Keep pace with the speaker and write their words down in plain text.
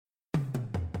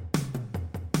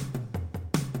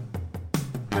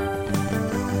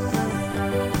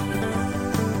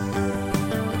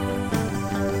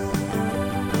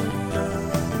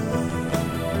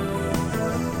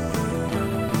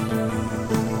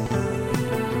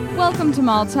Welcome to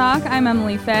Mall Talk. I'm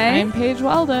Emily Faye. I'm Paige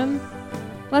Weldon.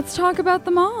 Let's talk about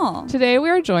the mall. Today we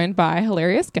are joined by a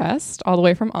hilarious guest all the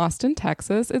way from Austin,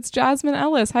 Texas. It's Jasmine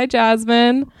Ellis. Hi,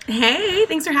 Jasmine. Hey,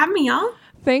 thanks for having me, y'all.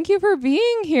 Thank you for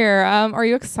being here. Are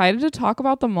you excited to talk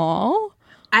about the mall?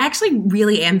 I actually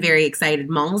really am very excited.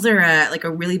 Malls are like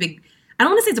a really big, I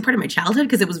don't want to say it's a part of my childhood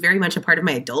because it was very much a part of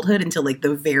my adulthood until like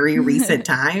the very recent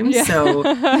time. So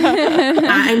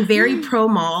I'm very pro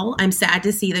mall. I'm sad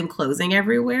to see them closing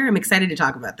everywhere. I'm excited to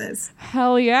talk about this.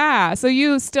 Hell yeah. So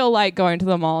you still like going to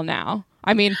the mall now?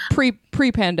 I mean,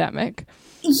 pre-pandemic.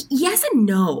 Yes and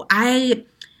no. I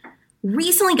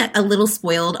recently got a little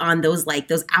spoiled on those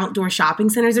outdoor shopping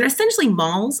centers that are essentially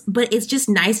malls, but it's just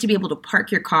nice to be able to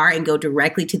park your car and go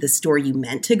directly to the store you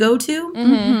meant to go to.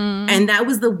 Mm-hmm. And that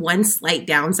was the one slight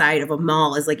downside of a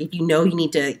mall is like, if you know you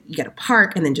got to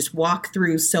park and then just walk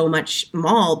through so much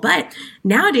mall. But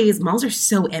nowadays malls are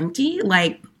so empty.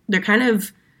 Like it's kind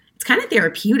of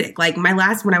therapeutic. Like when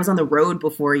I was on the road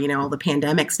before, all the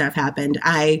pandemic stuff happened,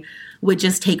 I would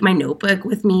just take my notebook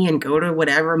with me and go to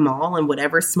whatever mall in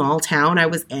whatever small town I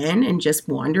was in and just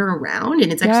wander around.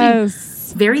 And it's actually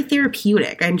very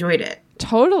therapeutic. I enjoyed it.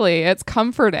 Totally. It's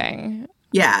comforting.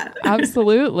 Yeah.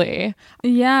 Absolutely.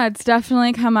 Yeah, it's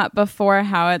definitely come up before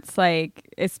how it's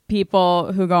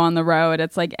people who go on the road.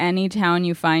 It's like any town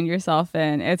you find yourself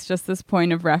in, it's just this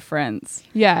point of reference.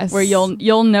 Yes. Where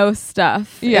you'll know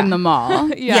stuff in the mall.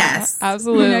 Yes.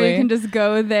 Absolutely. You can just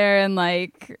go there and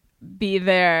like be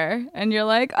there and you're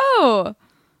like, oh,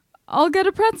 I'll get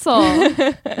a pretzel.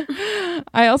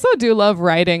 I also do love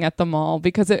writing at the mall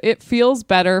because it feels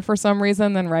better for some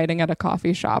reason than writing at a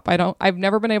coffee shop. I've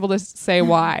never been able to say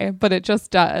why, but it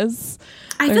just does.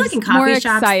 I feel like in coffee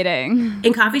shops, exciting.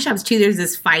 In coffee shops too, there's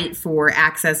this fight for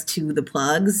access to the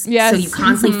plugs. Yes. So you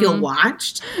constantly feel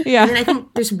watched. Yeah. And then I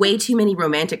think there's way too many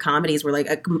romantic comedies where like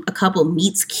a couple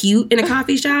meets cute in a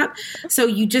coffee shop. So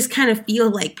you just kind of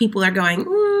feel like people are going,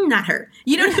 not her.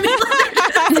 You know what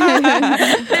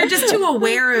I mean? They're just too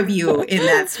aware of you in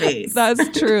that space.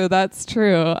 That's true. That's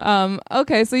true.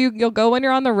 Okay, so you'll go when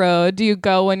you're on the road. Do you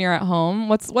go when you're at home?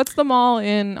 What's the mall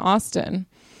in Austin?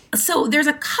 So there's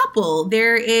a couple.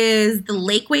 There is the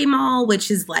Lakeway Mall,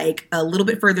 which is like a little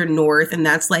bit further north. And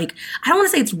that's like, I don't want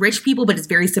to say it's rich people, but it's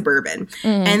very suburban.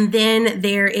 Mm. And then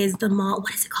there is the mall.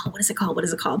 What is it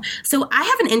called? So I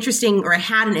had an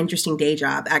interesting day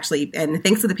job, actually. And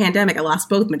thanks to the pandemic, I lost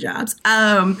both my jobs.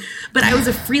 But I was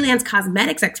a freelance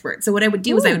cosmetics expert. So what I would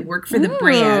do is I would work for the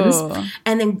brands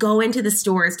and then go into the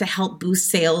stores to help boost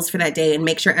sales for that day and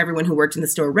make sure everyone who worked in the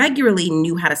store regularly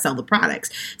knew how to sell the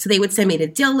products. So they would send me to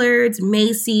Dillard's,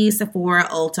 Macy's, Sephora,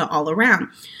 Ulta, all around.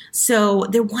 So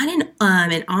the one in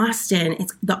Austin,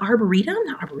 it's the Not Arboretum.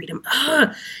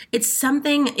 It's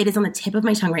something, it is on the tip of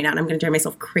my tongue right now, and I'm going to drive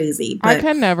myself crazy. But I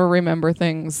can never remember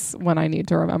things when I need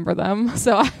to remember them,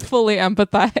 so I fully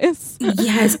empathize.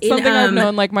 Yes. Something I've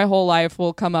known like my whole life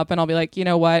will come up and I'll be like, you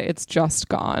know what? It's just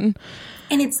gone.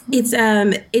 And it's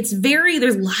very,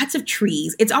 there's lots of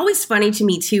trees. It's always funny to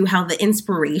me too how the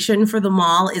inspiration for the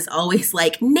mall is always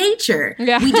like nature.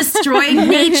 Yeah. We destroyed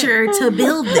nature to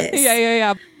build this.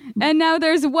 Yeah. And now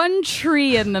there's one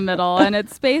tree in the middle, and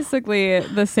it's basically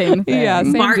the same thing. Yeah,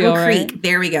 same Barton deal, Creek. right?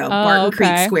 There we go. Barton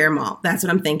Creek Square Mall. That's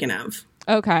what I'm thinking of.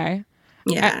 Okay.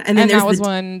 Yeah. And then that was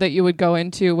one that you would go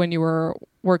into when you were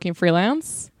working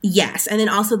freelance? Yes. And then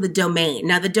also the Domain.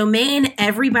 Now the Domain,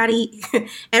 everybody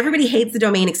hates the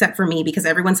Domain except for me because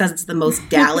everyone says it's the most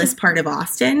Dallas part of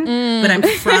Austin. But I'm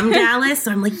from Dallas,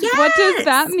 so I'm like, yes. What does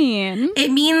that mean? It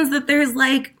means that there's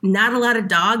like not a lot of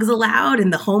dogs allowed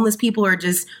and the homeless people are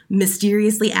just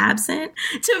mysteriously absent.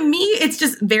 To me, it's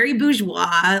just very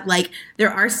bourgeois. Like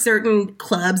there are certain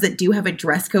clubs that do have a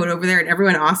dress code over there and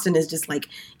everyone in Austin is just like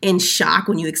in shock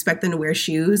when you expect them to wear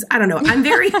shoes. I don't know. I'm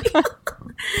very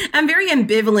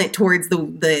ambivalent towards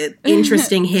the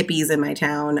interesting hippies in my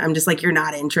town. I'm just like, you're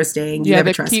not interesting. You have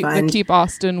a trust fund. The keep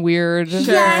Austin weird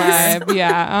vibe.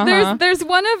 Yeah. Uh-huh. There's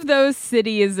one of those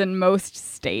cities in most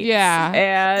states. Yeah.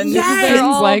 And yes. they're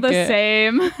all like the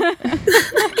same.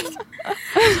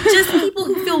 Just people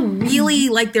who feel really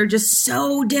like they're just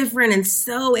so different and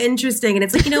so interesting. And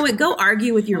it's like, you know what? Go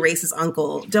argue with your racist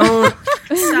uncle. Don't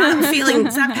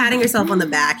stop patting yourself on the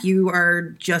back. You are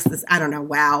just this, I don't know.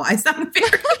 Wow. I sound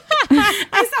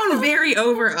very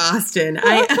over Austin.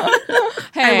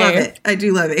 I love it. I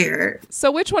do love it here.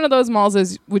 So which one of those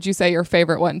malls would you say your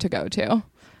favorite one to go to?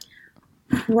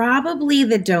 Probably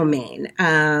the Domain,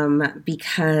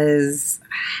 because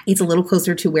it's a little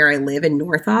closer to where I live in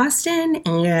North Austin,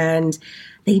 and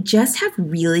they just have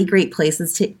really great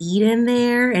places to eat in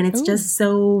there, and it's just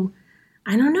so,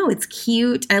 I don't know, it's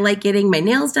cute. I like getting my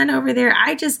nails done over there.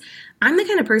 I'm the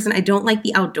kind of person, I don't like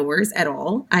the outdoors at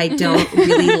all. I don't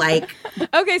really like...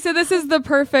 Okay, so this is the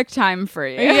perfect time for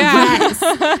you. Yeah. Yes.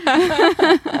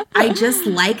 I just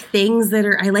like things that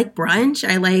are... I like brunch.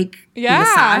 I like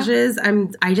massages.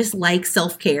 I just like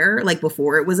self-care, like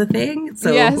before it was a thing.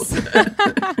 So Yes.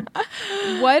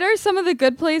 What are some of the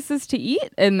good places to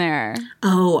eat in there?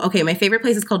 Oh, okay. My favorite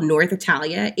place is called North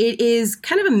Italia. It is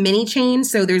kind of a mini chain.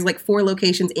 So there's like 4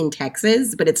 locations in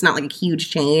Texas, but it's not like a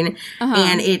huge chain.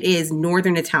 And it is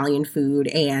Northern Italian food.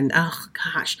 And oh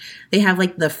gosh, they have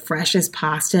like the freshest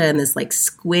pasta and this like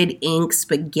squid ink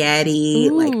spaghetti.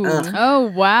 Ooh. Like, ugh.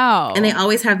 Oh, wow. And they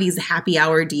always have these happy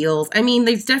hour deals. I mean,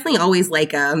 there's definitely always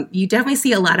like you definitely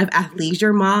see a lot of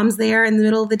athleisure moms there in the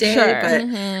middle of the day, Sure. but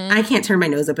I can't turn my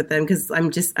nose up at them because I'm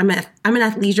an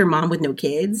athleisure mom with no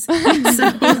kids, so I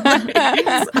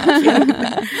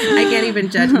can't even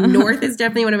judge. North is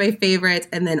definitely one of my favorites,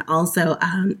 and then also,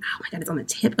 oh my god, it's on the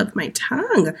tip of my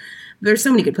tongue. There's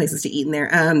so many good places to eat in there.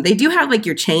 They do have like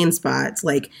your chain spots,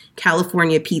 like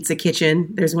California Pizza Kitchen.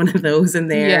 There's one of those in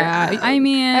there. Yeah. I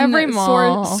mean, Every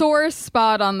mall. sore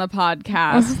spot on the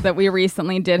podcast that we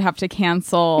recently did have to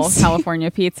cancel California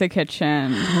Pizza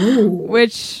Kitchen,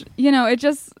 which, you know,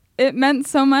 it meant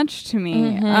so much to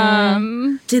me.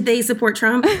 Did they support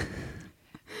Trump?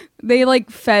 They like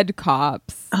fed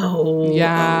cops. Oh,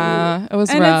 Yeah. It was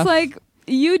And rough. it's like,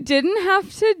 you didn't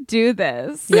have to do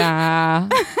this. Yeah.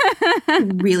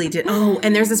 really did. Oh,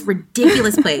 and there's this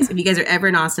ridiculous place. If you guys are ever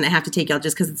in Austin, I have to take y'all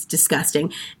just because it's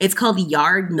disgusting. It's called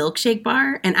Yard Milkshake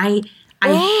Bar, and I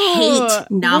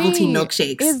hate novelty Wait,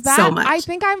 milkshakes is that, so much. I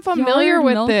think I'm familiar Yard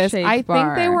with this. Milkshake I think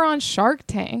they Bar. were on Shark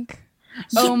Tank.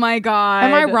 Oh my God.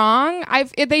 Am I wrong?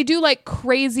 They do like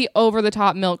crazy over the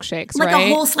top milkshakes, like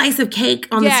right? a whole slice of cake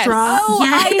on the Yes. straw. Oh,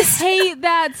 yes. I hate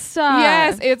that stuff.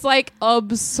 Yes, it's like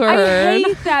absurd. I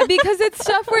hate that because it's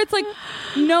stuff where it's like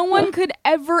no one could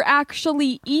ever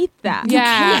actually eat that.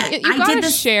 Yeah, can't. you I gotta did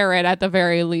this- share it at the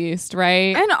very least,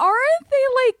 right? And aren't they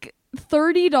like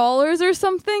 $30 or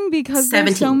something because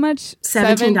there's so 17. much?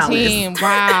 $17.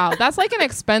 Wow, that's like an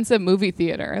expensive movie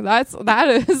theater. That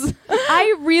is.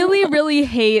 I really, really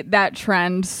hate that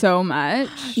trend so much.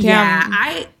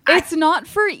 Yeah, It's not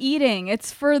for eating;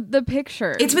 it's for the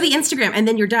picture. it's for the Instagram, and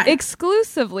then you're done.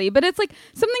 Exclusively, but it's like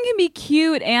something can be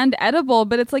cute and edible,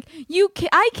 but it's like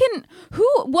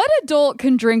what adult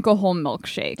can drink a whole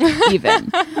milkshake even,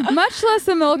 much less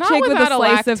a Not milkshake with a without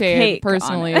slice of Lactaid, cake on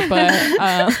personally, it. but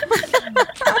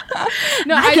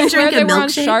no, I can swear drink a they were on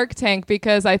milkshake. Shark Tank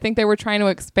because I think they were trying to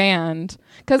expand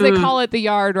because they call it the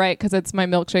Yard, right? Because it's my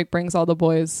milkshake brings all the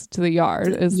boys to the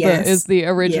yard Yes. is the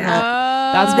original.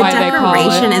 Yeah. That's the why they call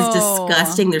decoration it. is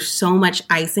disgusting. There's so much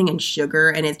icing and sugar,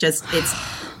 and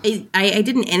I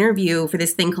did an interview for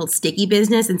this thing called Sticky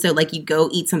Business, and so like you go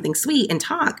eat something sweet and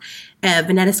talk.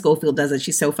 Vanetta Schofield does it.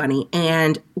 She's so funny,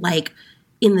 and like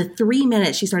in the 3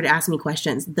 minutes she started asking me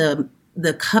questions.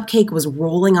 The cupcake was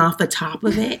rolling off the top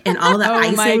of it, and all the Oh my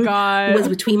icing God. was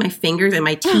between my fingers, and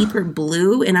my teeth were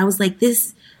blue, and I was like,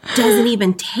 this doesn't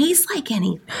even taste like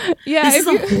anything. Yeah, This is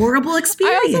a horrible I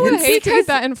experience. also would hate to eat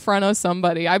that in front of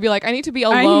somebody. I'd be like, I need to be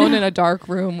alone in a dark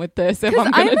room with this if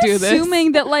I'm going to do this.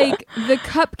 assuming that like the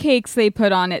cupcakes they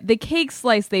put on it, the cake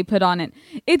slice they put on it,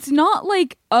 it's not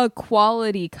like a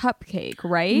quality cupcake,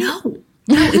 right? No,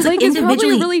 it's like Like it's probably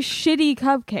individually. a really shitty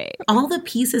cupcake. All the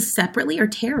pieces separately are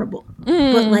terrible,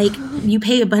 but like you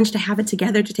pay a bunch to have it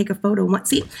together to take a photo.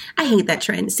 See, I hate that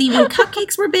trend. See, when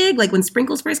cupcakes were big, like when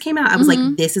sprinkles first came out, I was like,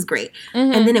 "This is great,"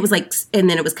 and then it was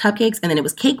cupcakes, and then it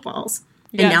was cake balls,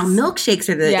 and Yes. now milkshakes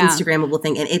are the Yeah. Instagrammable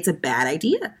thing, and it's a bad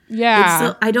idea.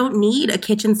 Yeah. I don't need a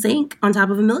kitchen sink on top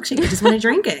of a milkshake. I just want to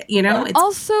drink it. You know, it's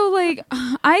Also, like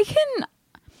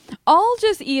I'll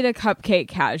just eat a cupcake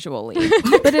casually,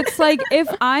 but it's like if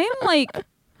I'm like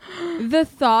the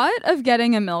thought of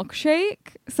getting a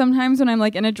milkshake sometimes when I'm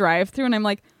like in a drive-through and I'm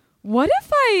like, what if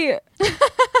I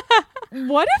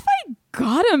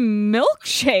got a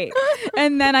milkshake?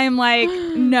 And then I'm like,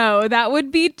 no, that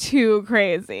would be too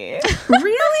crazy.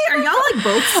 really. Are y'all like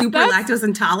both super lactose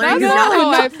intolerant? That's 'Cause not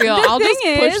y'all are how I feel. I'll The just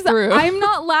thing push is, through. I'm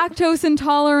not lactose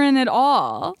intolerant at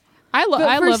all. I But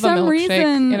love for a some milkshake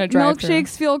reason, in a drive-thru.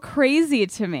 milkshakes feel crazy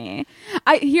to me.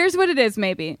 Here's what it is,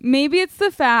 maybe. Maybe it's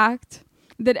the fact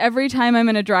that every time I'm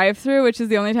in a drive-thru, which is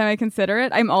the only time I consider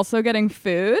it, I'm also getting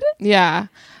food. Yeah.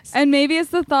 And maybe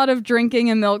it's the thought of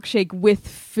drinking a milkshake with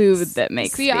food that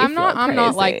makes me I'm not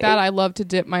like crazy. that. I love to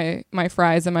dip my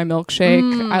fries in my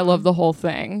milkshake. I love the whole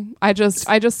thing. I just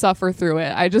suffer through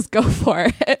it. I just go for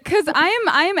it. Because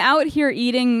I'm out here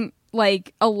eating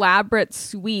like elaborate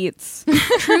sweets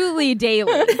truly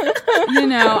daily. You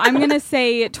know, I'm going to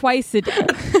say twice a day.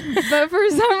 But for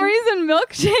some reason,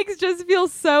 milkshakes just feel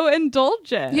so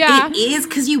indulgent. Yeah. It is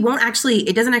because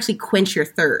it doesn't actually quench your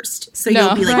thirst. So No.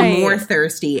 you'll be like Right. more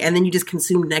thirsty and then you just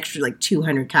consume an extra like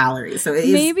 200 calories. So it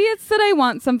is, Maybe it's that I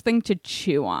want something to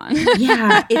chew on.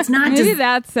 yeah, it's not Maybe just,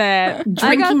 that's it. I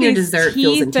Drinking got your these dessert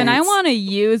feels teeth and I intense. want to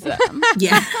use them.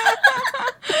 yeah.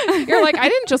 You're like, I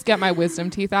didn't just get my wisdom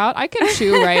teeth out. I can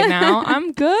chew right now.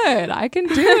 I'm good. I can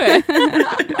do it.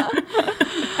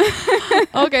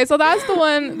 Okay, so that's the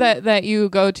one that you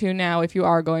go to now if you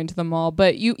are going to the mall.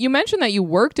 But you mentioned that you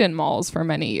worked in malls for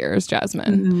many years,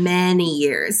 Jasmine. Many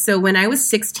years. So when I was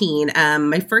 16,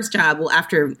 my first job, well,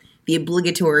 after the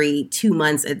obligatory 2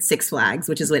 months at Six Flags,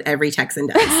 which is what every Texan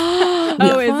does.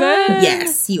 Oh, is it?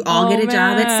 Yes, you all Oh, get a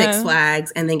job at Six man.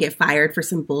 Flags and then get fired for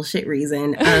some bullshit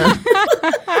reason.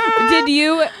 Did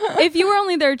you, if you were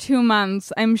only there 2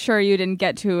 months, I'm sure you didn't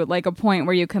get to like a point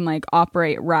where you can like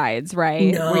operate rides, right?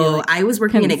 Where you, No, like, I was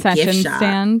working in a concession gift shop.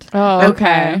 stand. Oh,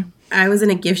 okay. I was in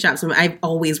a gift shop. So I've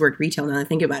always worked retail now that I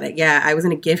think about it. Yeah, I was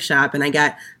in a gift shop and I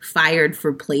got fired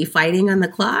for play fighting on the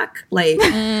clock. Like,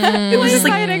 it was just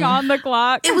like, Fighting on the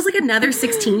clock. it was like another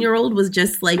 16-year-old was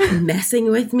just like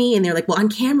messing with me. And they're like, well, on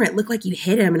camera, it looked like you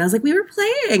hit him. And I was like, we were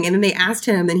playing. And then they asked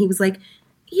him and he was like,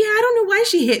 yeah, I don't know why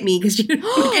she hit me because she didn't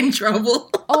get in trouble.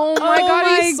 Oh my Oh God,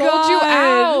 my he sold you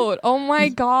God. out. Oh my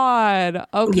God.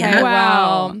 Okay, Yeah.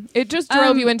 wow. Wow. It just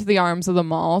drove you into the arms of the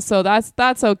mall. So that's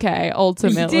okay,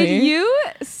 ultimately. Did you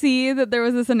see that there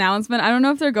was this announcement? I don't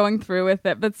know if they're going through with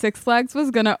it, but Six Flags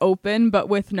was going to open, but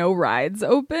with no rides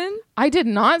open. I did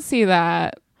not see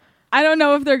that. I don't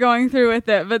know if they're going through with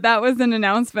it, but that was an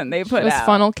announcement they put It was out.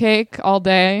 funnel cake all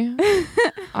day.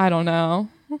 I don't know.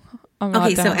 I'm not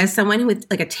Okay, so down. as someone with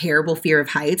like a terrible fear of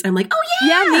heights, I'm like, oh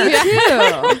yeah.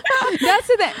 Yeah, me too. That's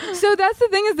the thing. So that's the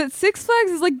thing is that Six Flags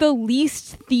is like the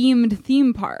least themed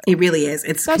theme park. It really is.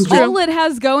 It's That's complete- All it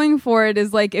has going for it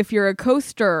is like if you're a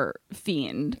coaster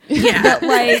fiend. Yeah.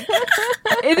 Like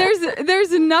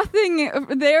there's nothing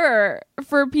there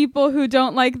for people who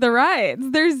don't like the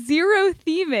rides. There's zero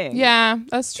theming. Yeah,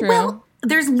 that's true. Well,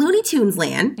 there's Looney Tunes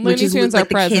Land, Looney which is Tunes like are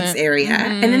the present. kids area,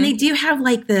 and then they do have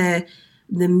like the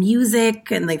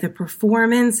music and like the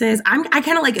performances. I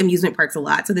kind of like amusement parks a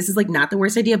lot, so this is like not the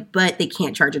worst idea, but they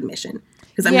can't charge admission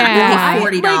because I'm Yeah. not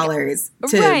going to pay $40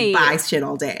 to right. buy shit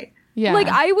all day. yeah. Like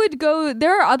I would go,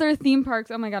 there are other theme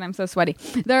parks. Oh my God, I'm so sweaty.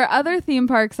 There are other theme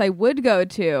parks I would go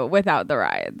to without the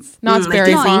rides. Knott's like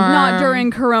Berry Disney. Farm. Not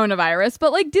during coronavirus,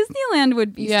 but like Disneyland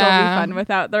would still be Yeah. fun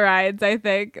without the rides, I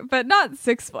think, but not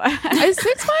Six Flags. Is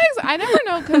Six Flags? I never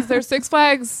know because there's Six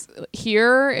Flags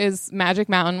here is Magic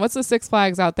Mountain. What's the Six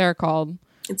Flags out there called?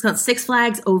 It's called Six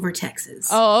Flags Over Texas.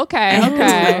 Oh, okay.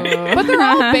 But they're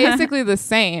all basically the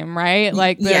same, right?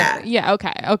 Like, yeah.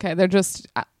 Okay. They're just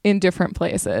in different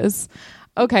places.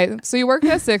 Okay, so you worked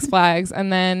at Six Flags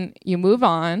and then you move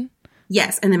on.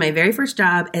 Yes, and then my very first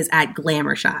job is at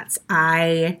Glamour Shots.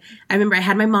 I remember I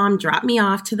had my mom drop me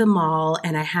off to the mall,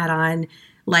 and I had on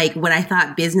like what I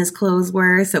thought business clothes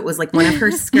were. So it was like one of her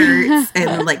skirts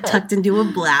and like tucked into a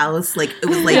blouse. Like it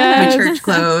was like Yes. my church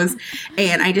clothes.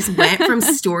 And I just went from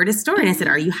store to store and I said,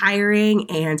 are you hiring?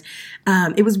 And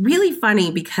it was really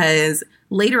funny because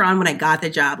later on when I got the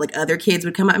job, like other kids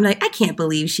would come up and be like, I can't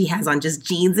believe she has on just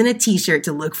jeans and a t-shirt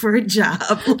to look for a job.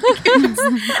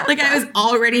 Like I was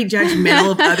already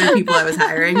judgmental of other people I was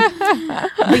hiring.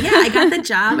 But yeah, I got the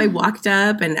job. I walked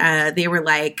up and they were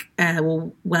like,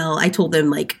 well, I told them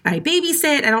like I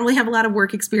babysit. I don't really have a lot of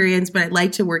work experience, but I'd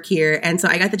like to work here. And so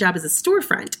I got the job as a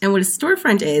storefront. And what a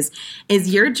storefront is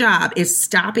your job is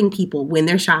stopping people when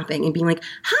they're shopping and being like,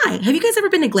 hi, have you guys ever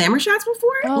been to Glamour Shots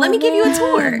before? Let me give you a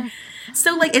tour.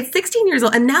 So like at 16 years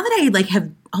old, and now that I like have,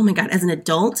 oh my God, as an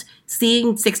adult,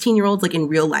 seeing 16-year-olds like in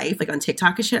real life, like on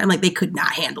TikTok and shit, I'm like, they could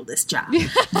not handle this job. You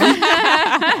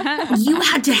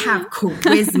had to have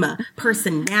charisma,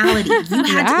 personality. You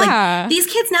had to like, these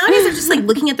kids nowadays are just like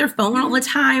looking at their phone all the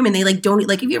time and they like don't,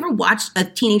 like, have you ever watched a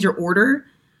teenager order?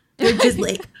 They're just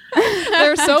like,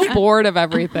 They're so bored of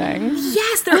everything.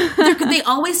 yes, they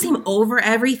always seem over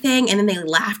everything and then they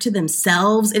laugh to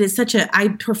themselves. It is such a, I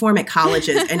perform at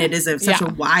colleges and it is such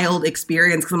a wild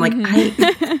experience because I'm like,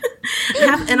 I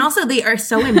have, and also they are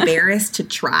so embarrassed to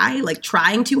try. Like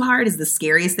trying too hard is the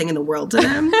scariest thing in the world to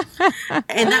them.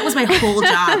 And that was my whole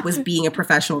job, was being a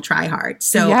professional try hard.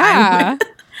 So Yeah.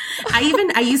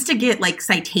 I used to get like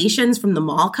citations from the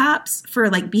mall cops for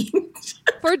like being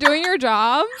for doing your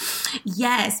job.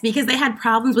 Yes, because they had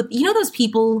problems with, you know, those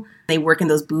people, they work in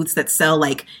those booths that sell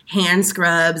like hand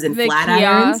scrubs and flat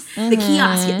irons. The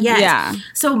kiosk. Yes. Yeah.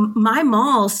 So my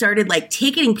mall started like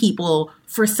ticketing people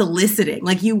for soliciting.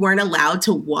 Like you weren't allowed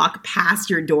to walk past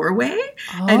your doorway.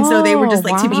 And so they were just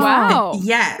like, to be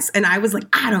yes. And I was like,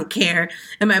 I don't care.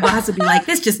 And my boss would be like,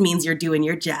 this just means you're doing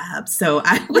your job. So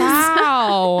I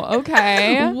was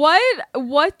okay.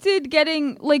 What did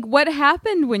getting, like, what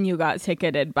happened when you got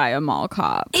ticketed by a mall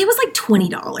cop? It was like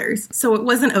 $20. So it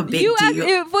wasn't a big deal.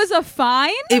 It was a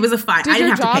fine? It was a fine. Did I didn't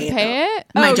your have job to pay it?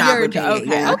 My job would pay it.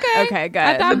 Yeah. Okay, good.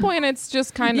 At that point, it's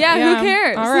just kind of, who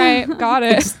cares? All right, got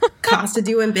it. Cost of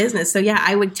doing business. So yeah,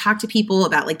 I would talk to people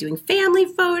about like doing family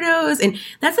photos. And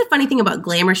that's the funny thing about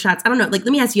glamour shots. I don't know. Like,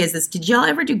 let me ask you guys this. Did y'all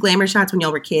ever do glamour shots when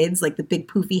y'all were kids? Like the big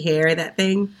poofy hair, that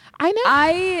thing?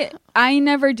 I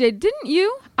never did. Didn't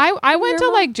you? I went to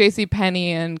like JCPenney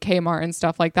and Kmart and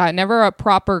stuff like that. Never a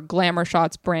proper Glamour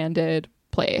Shots branded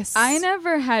place. I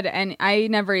never had any. I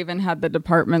never even had the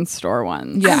department store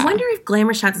ones. I wonder if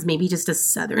Glamour Shots is maybe just a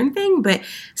Southern thing. But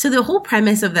so the whole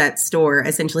premise of that store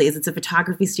essentially is it's a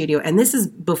photography studio. And this is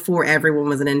before everyone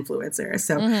was an influencer.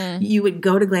 So you would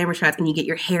go to Glamour Shots and you get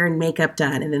your hair and makeup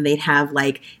done. And then they'd have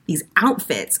like these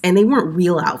outfits. And they weren't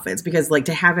real outfits because like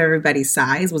to have everybody's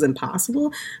size was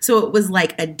impossible. So it was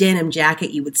like a denim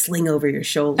jacket you would sling over your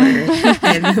shoulder.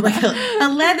 And like a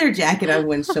leather jacket on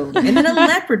one shoulder. And then a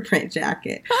leopard print jacket.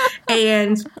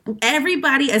 And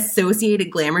everybody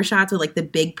associated Glamour Shots with like the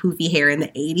big poofy hair in the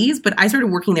 80s, but I started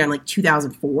working there in like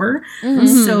 2004.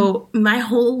 So my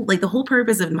whole, like the whole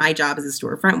purpose of my job as a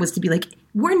storefront was to be like,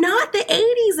 we're not the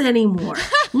 80s anymore.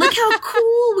 Look how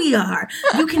cool we are.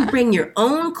 You can bring your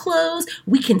own clothes.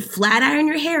 We can flat iron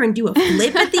your hair and do a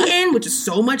flip at the end, which is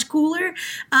so much cooler.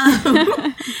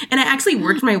 And I actually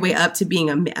worked my way up to being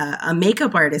a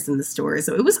makeup artist in the store.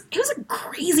 So it was a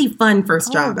crazy fun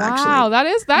first job, actually. Wow, that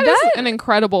is an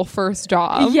incredible first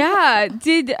job. Yeah.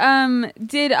 Did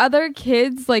other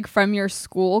kids like from your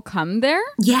school come there?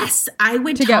 Yes, I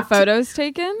would to get photos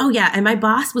taken. Oh yeah, and my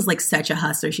boss was like such a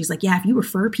hustler. She's like, yeah, if you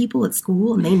refer people at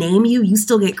school and they name you, you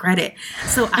still get credit.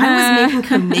 So I was making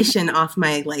commission off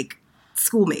my like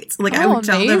schoolmates. Like I would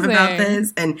tell them about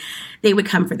this, and they would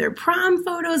come for their prom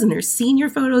photos and their senior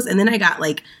photos, and then I got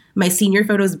like my senior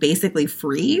photos basically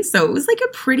free. So it was like a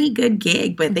pretty good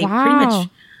gig, but they pretty much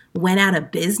went out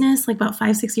of business like about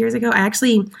 5-6 years ago. I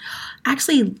actually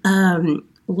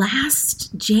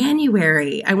last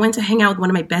January, I went to hang out with one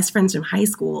of my best friends from high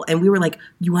school, and we were like,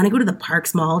 you want to go to the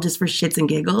Parks Mall just for shits and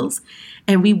giggles?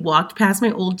 And we walked past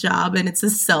my old job, and it's a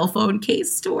cell phone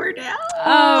case store now.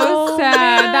 Oh,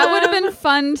 sad. That would have been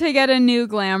fun to get a new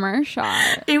Glamour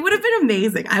Shot. It would have been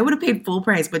amazing. I would have paid full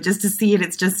price, but just to see it,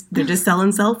 they're just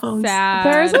selling cell phones. Sad.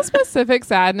 There is a specific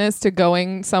sadness to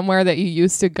going somewhere that you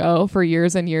used to go for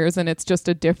years and years, and it's just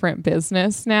a different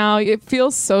business now. It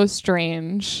feels so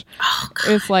strange. Oh,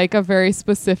 God. It's like a very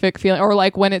specific feeling, or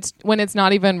like when it's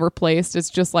not even replaced, it's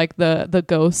just like the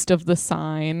ghost of the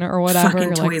sign or whatever.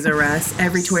 Fucking Toys R Us.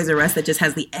 Every Toys R Us that just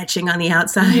has the etching on the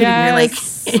outside.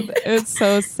 Yes. And you're like, it's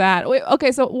so sad. Wait,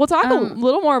 okay, so we'll talk a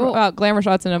little more about Glamour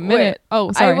Shots in a minute.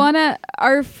 Oh, sorry.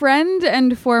 Our friend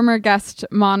and former guest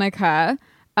Monica,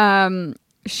 when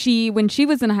she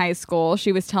was in high school,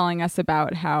 she was telling us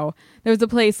about how there was a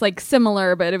place like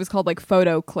similar, but it was called like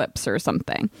Photo Clips or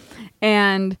something,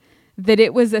 and that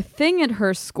it was a thing at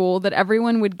her school that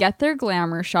everyone would get their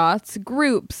glamour shots,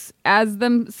 groups, as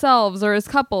themselves or as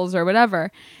couples or whatever,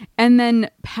 and then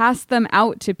pass them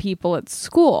out to people at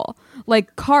school,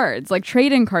 like cards, like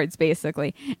trading cards,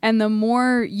 basically. And the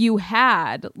more you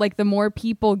had, like the more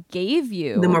people gave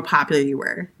you, the more popular you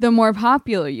were. The more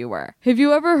popular you were. Have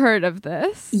you ever heard of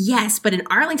this? Yes, but in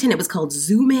Arlington, it was called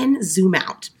Zoom In, Zoom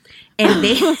Out. And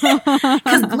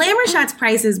because Glamour Shots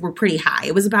prices were pretty high.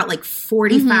 It was about like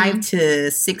 $45 to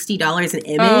 $60 an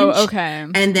image. Oh, okay.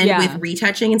 And then with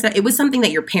retouching and stuff, it was something that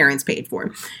your parents paid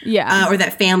for. Yeah. Or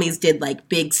that families did like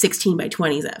big 16 by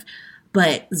 20s of.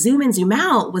 But Zoom In, Zoom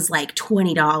Out was like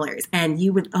 $20. And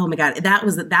you would, oh my God, that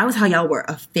was how y'all were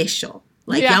official.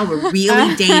 Like y'all were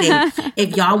really dating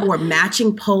if y'all wore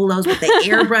matching polos with the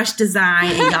airbrush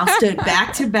design and y'all stood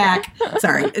back to back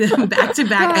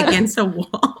against a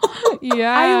wall.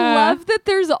 Yeah. I love that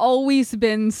there's always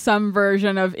been some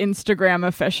version of Instagram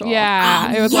official.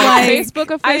 Yeah. It was like Facebook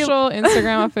official,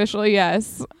 Instagram official.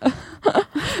 Yes.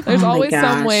 There's always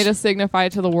some way to signify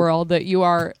to the world that you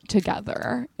are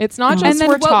together. It's not just and then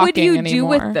we're talking what would you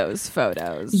anymore. do with those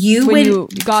photos? You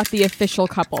got the official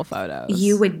couple photos.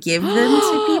 You would give them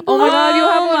to people. Oh my God, you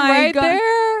have one right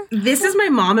there. This is my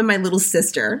mom and my little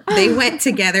sister. They went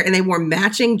together and they wore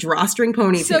matching drawstring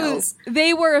ponytails. So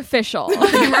they were official as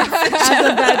of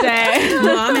that day.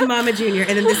 Mom and Mama Junior.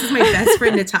 And then this is my best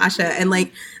friend Natasha. And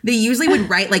like they usually would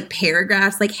write like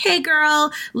paragraphs like, "Hey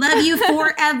girl, love you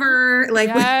forever." Like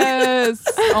yes.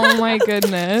 Oh my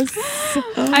goodness.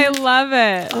 I love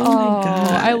it. Oh my gosh.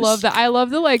 I love that. I love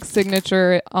the like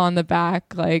signature on the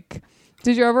back. Like,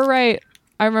 did you ever write?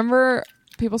 I remember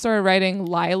people started writing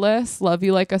Lilas, love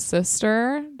you like a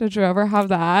sister. Did you ever have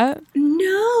that?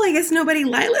 No, I guess nobody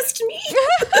Lilas'd me.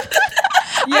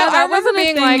 Yeah, I that remember wasn't a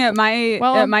being thing like,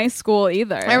 at my school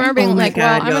either. I remember being Oh my like,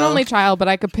 God, well, I'm an y'all. only child, but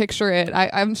I could picture it.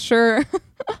 I'm sure.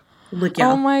 Look,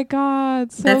 y'all. Oh my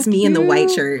God. So That's me in the white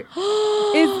cute. shirt.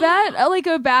 Is that like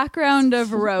a background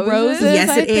of roses? Roses? Yes,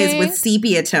 I it is think. with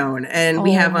sepia tone. And we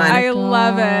Oh have on. my I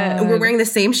love it. We're wearing the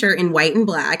same shirt in white and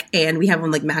black, and we have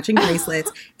on like matching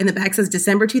bracelets. And the back says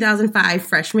December 2005,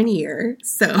 freshman year.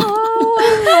 So Oh,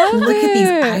 I love look at these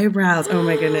it. eyebrows. Oh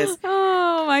my goodness.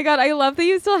 Oh my God. I love that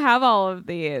you still have all of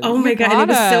these. Oh my God. And it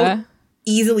was so Gotta.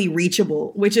 easily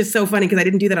reachable, which is so funny because I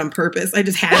didn't do that on purpose. I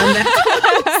just had them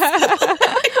that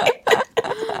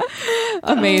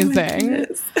Amazing.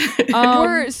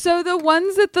 So the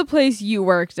ones at the place you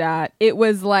worked at, it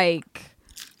was like,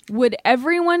 would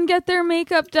everyone get their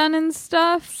makeup done and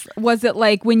stuff? Was it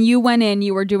like when you went in,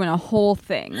 you were doing a whole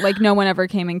thing? Like no one ever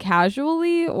came in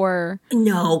casually or?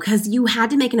 No, because you had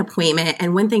to make an appointment.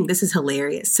 And one thing, this is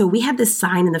hilarious. So we had this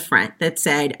sign in the front that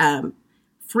said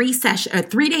free session, a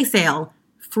 3-day sale,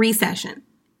 free session.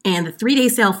 And the 3-day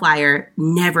sale flyer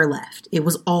never left. It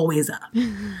was always up.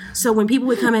 So when people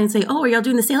would come in and say, "Oh, are y'all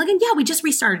doing the sale again?" "Yeah, we just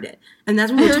restarted it." And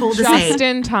that's what we're told to say. Just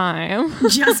in time.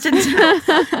 Just in time.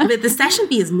 But the session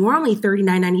fee is normally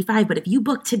 $39.95. But if you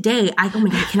book today, oh my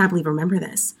God, I cannot believe I remember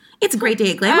this. It's a great day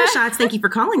at Glamour Shots. Thank you for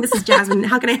calling. This is Jasmine.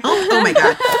 How can I help? Oh my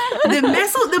God.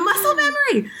 The muscle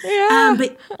memory. Yeah.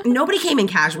 But nobody came in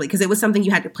casually because it was something you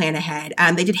had to plan ahead.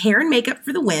 They did hair and makeup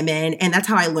for the women. And that's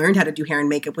how I learned how to do hair and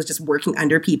makeup, was just working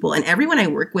under people. And everyone I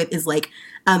work with is like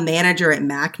a manager at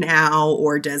MAC now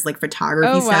or does like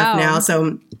photography stuff now.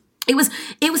 So it was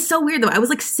so weird though. I was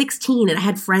like 16 and I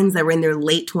had friends that were in their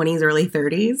late 20s, early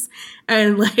 30s.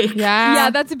 And like, Yeah.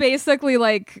 That's basically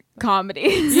like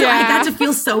comedy. so I got to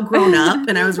feel so grown up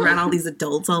and I was around all these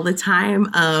adults all the time.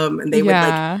 And they would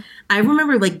like, I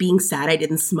remember like being sad I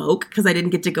didn't smoke because I didn't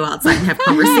get to go outside and have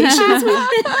conversations with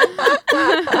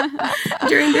them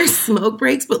during their smoke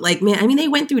breaks. But like, man, I mean, they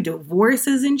went through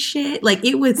divorces and shit. Like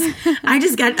it was, I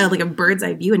just got like a bird's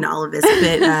eye view in all of this.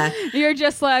 But You're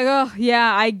just like, oh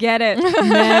yeah, I get it.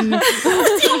 Men.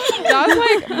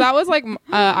 that was like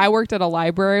I worked at a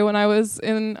library when I was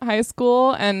in high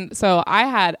school, and so I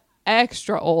had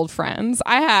extra old friends.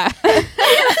 I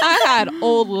had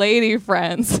old lady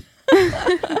friends.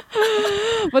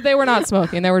 But they were not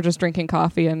smoking. They were just drinking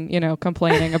coffee and,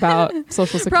 complaining about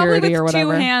Social Security Probably with or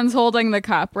whatever. 2 hands holding the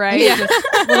cup, right? Yeah. Just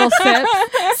little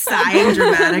sips. sighing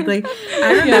dramatically.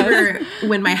 I remember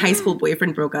when my high school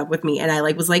boyfriend broke up with me and I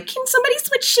was like, "Can somebody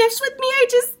switch shifts with me?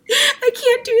 I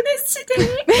can't do this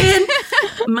today."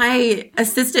 And my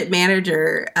assistant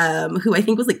manager, who I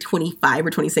think was like 25 or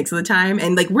 26 at the time,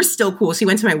 and like we're still cool. She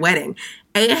went to my wedding.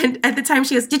 And at the time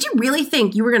she goes, "Did you really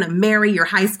think you were going to marry your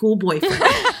high school boyfriend?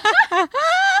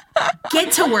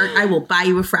 Get to work. I will buy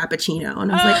you a Frappuccino."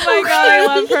 And I was like, Oh my God, I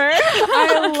love her.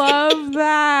 I love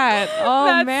that. Oh,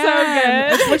 That's man. so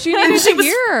good. It's what you needed to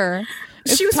hear.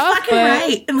 she was tough, fucking but-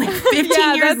 right. And like 15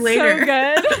 Yeah, years that's later. so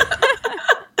good.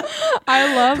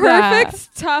 I love that.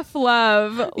 Perfect tough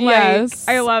love. Like, Yes.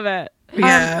 I love it.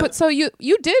 Yeah. But so you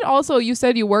did also, you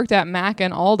said you worked at Mac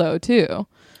and Aldo too.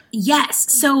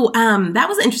 Yes. So that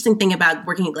was the interesting thing about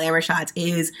working at Glamour Shots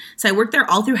is, so I worked there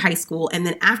all through high school. And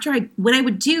then what I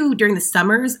would do during the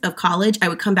summers of college, I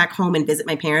would come back home and visit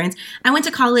my parents. I went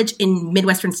to college in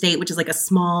Midwestern State, which is like a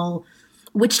small,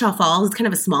 Wichita Falls. It's kind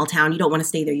of a small town. You don't want to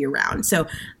stay there year round. So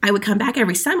I would come back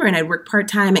every summer and I'd work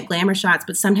part-time at Glamour Shots,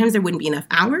 but sometimes there wouldn't be enough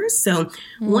hours. So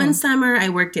one summer I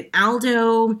worked at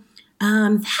Aldo.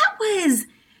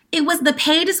 The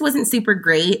pay just wasn't super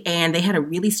great, and they had a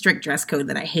really strict dress code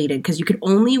that I hated because you could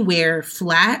only wear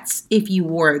flats if you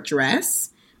wore a dress,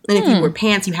 and if you wore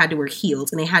pants, you had to wear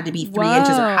heels, and they had to be 3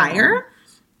 inches or higher.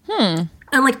 And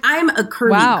like, I'm a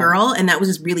curvy girl, and that was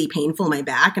just really painful in my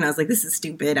back, and I was like, this is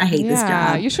stupid. I hate this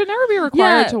job. You should never be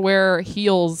required to wear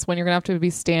heels when you're gonna have to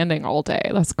be standing all day.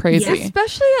 That's crazy.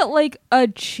 Especially at like a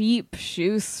cheap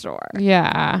shoe store.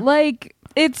 Yeah. Like,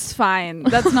 it's fine.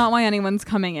 That's not why anyone's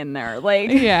coming in there.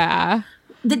 Like, Yeah.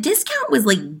 the discount was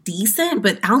like decent,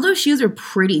 but Aldo shoes are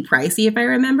pretty pricey if I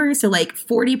remember. So like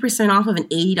 40% off of an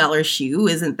 $80 shoe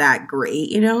isn't that great,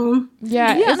 you know?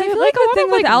 Yeah. Yeah, and I feel like the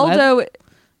thing with Aldo.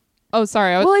 Oh,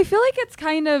 sorry. Well, I feel like it's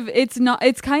kind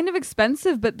of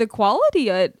expensive, but the quality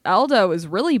at Aldo is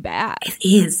really bad. It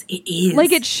is.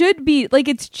 Like it should be, like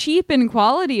it's cheap in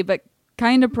quality, but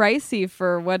kind of pricey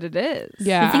for what it is.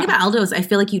 Yeah. The thing about Aldo is I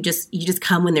feel like you just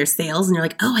come when there's sales and you're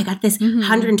like, oh, I got this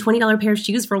 $120 pair of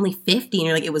shoes for only $50, and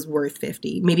you're like, it was worth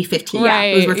 $50, maybe $15. Right.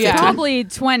 It was worth $15. Probably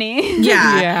 20.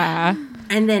 Yeah. Yeah.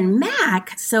 And then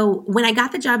MAC, so when I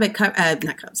got the job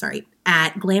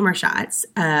at Glamour Shots,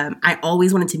 I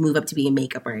always wanted to move up to be a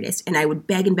makeup artist, and I would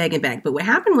beg and beg and beg. But what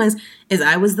happened is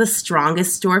I was the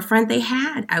strongest storefront they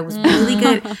had. I was really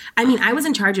good. I mean, I was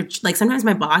in charge of, like, sometimes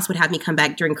my boss would have me come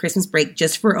back during Christmas break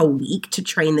just for a week to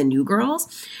train the new girls.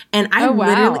 And I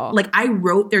literally, like, I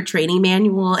wrote their training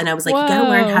manual, and I was like, you gotta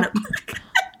learn how to...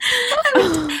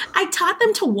 I taught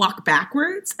them to walk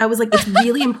backwards. I was like, it's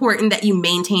really important that you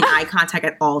maintain eye contact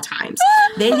at all times.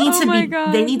 They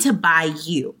need to buy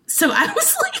you. So I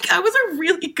was a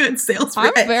really good sales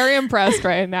rep. I'm very impressed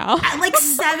right now. At like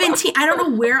 17, I don't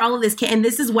know where all of this came. And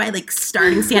this is why like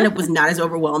starting stand-up was not as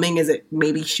overwhelming as it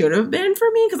maybe should have been for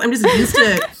me, because I'm just used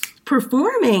to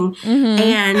performing.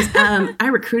 And I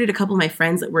recruited a couple of my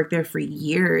friends that worked there for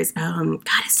years. God,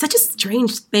 it's such a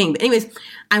strange thing. But anyways,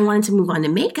 I wanted to move on to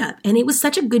makeup. And it was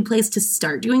such a good place to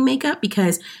start doing makeup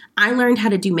because I learned how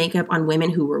to do makeup on women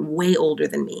who were way older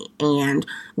than me and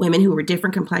women who were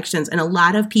different complexions. And a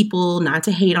lot of people, not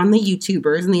to hate on the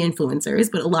YouTubers and the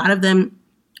influencers, but a lot of them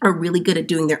are really good at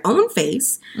doing their own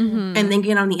face and then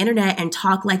get on the internet and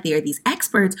talk like they are these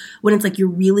experts when it's like you're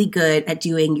really good at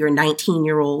doing your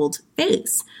 19-year-old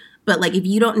face. But like if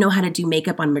you don't know how to do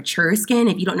makeup on mature skin,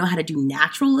 if you don't know how to do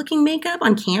natural looking makeup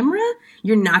on camera,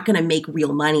 you're not going to make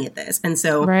real money at this. And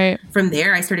so from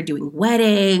there, I started doing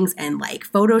weddings and like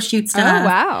photo shoot stuff. Oh,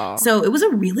 wow. So it was a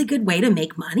really good way to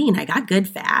make money, and I got good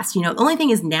fast. You know, the only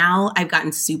thing is now I've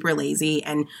gotten super lazy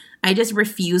and I just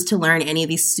refuse to learn any of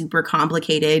these super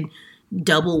complicated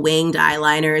double winged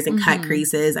eyeliners and cut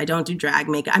creases. I don't do drag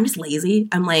makeup. I'm just lazy.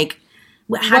 I'm like,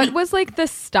 what was like the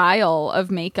style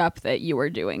of makeup that you were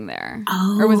doing there?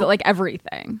 Or was it like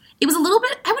everything? It was a little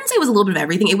bit, I wouldn't say it was a little bit of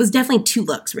everything. It was definitely two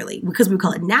looks really, because we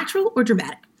call it natural or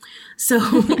dramatic. So,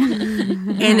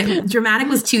 and dramatic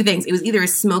was two things. It was either a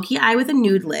smoky eye with a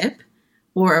nude lip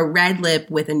or a red lip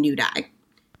with a nude eye.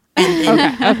 And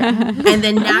then, and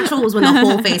then natural was when the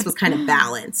whole face was kind of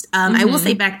balanced. I will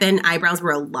say back then eyebrows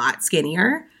were a lot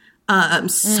skinnier,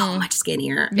 so much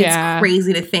skinnier. Yeah. It's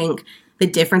crazy to think the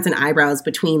difference in eyebrows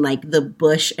between like the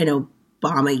Bush and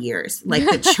Obama years, like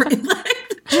the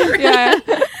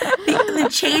the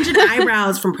change in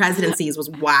eyebrows from presidencies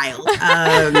was wild.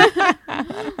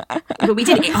 But we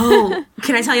did. Oh,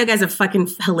 can I tell you guys a fucking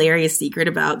hilarious secret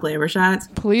about Glamour Shots?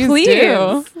 Please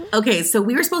do. Okay, so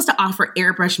we were supposed to offer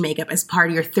airbrush makeup as part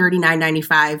of your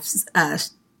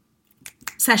 $39.95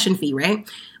 session fee, right?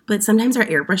 But sometimes our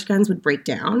airbrush guns would break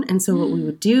down. And so what we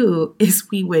would do is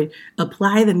we would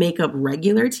apply the makeup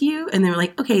regular to you. And then we're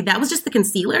like, okay, that was just the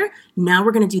concealer. Now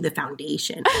we're going to do the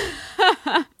foundation.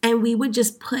 And we would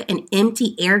just put an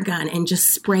empty air gun and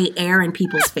just spray air in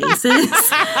people's faces.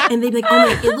 And they'd be like, oh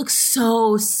my, it looks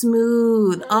so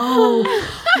smooth. Oh,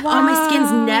 my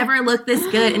skin's never looked this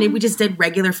good. And we just did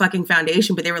regular fucking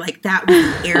foundation. But they were like, that was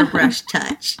an airbrush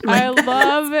touch. Like, I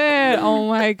love it. Oh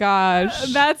my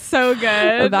gosh. That's so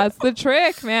good. That's the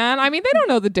trick, man. I mean, they don't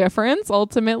know the difference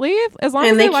ultimately. As long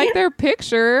as they like their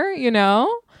picture, you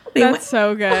know. That's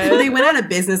so good. They went out of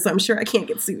business, so I'm sure I can't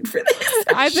get sued for this.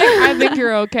 I think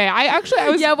you're okay. I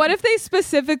was. Yeah, what if they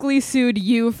specifically sued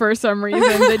you for some reason?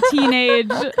 The teenage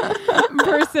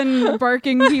person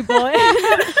barking people.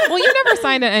 Well, you never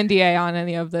signed an NDA on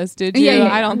any of this, did you?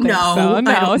 Yeah. I don't think so.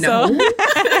 No, I don't know.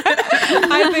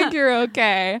 I think you're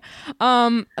okay.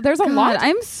 There's a lot.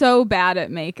 I'm so bad at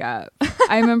makeup.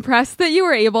 I'm impressed that you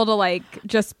were able to like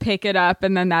just pick it up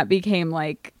and then that became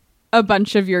like a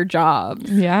bunch of your jobs.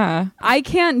 Yeah. I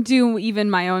can't do even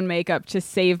my own makeup to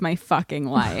save my fucking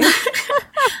life.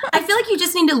 I feel like you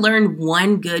just need to learn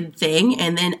one good thing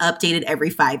and then update it every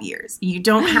 5 years. You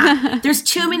don't have, there's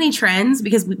too many trends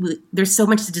because there's so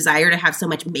much desire to have so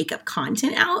much makeup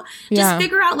content out. Just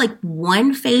figure out like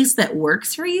one face that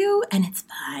works for you and it's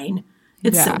fine.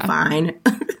 It's so fine.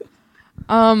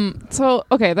 So,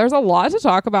 okay, there's a lot to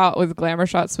talk about with Glamour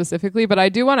Shots specifically, but I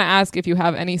do want to ask if you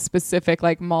have any specific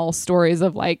like mall stories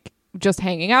of like just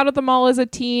hanging out at the mall as a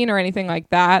teen or anything like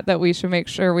that we should make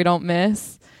sure we don't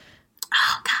miss.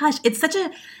 oh gosh, it's such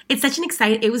an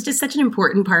exciting, it was just such an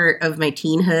important part of my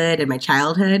teenhood and my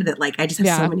childhood that like I just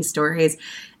have so many stories.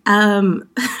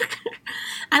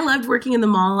 I loved working in the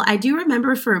mall. I do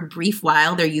remember for a brief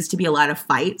while there used to be a lot of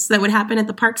fights that would happen at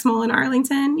the Parks Mall in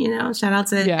Arlington. You know, shout out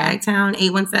to Agtown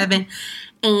 817.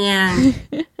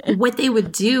 And what they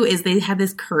would do is they had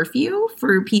this curfew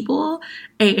for people.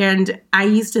 And I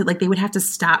used to, like, they would have to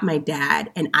stop my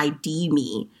dad and ID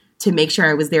me to make sure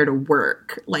I was there to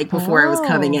work, like, before I was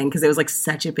coming in, because it was, like,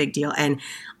 such a big deal. And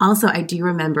also, I do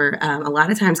remember a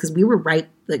lot of times, because we were right,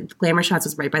 like, Glamour Shots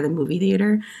was right by the movie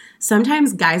theater.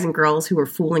 Sometimes guys and girls who were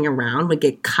fooling around would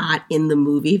get caught in the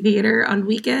movie theater on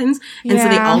weekends. And so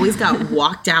they always got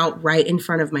walked out right in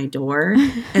front of my door.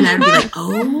 And I would be like,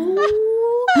 oh,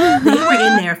 they were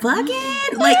in there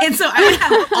fucking. Like, and so I would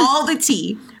have all the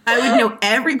tea. I would know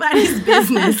everybody's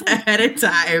business ahead of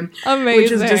time. Amazing.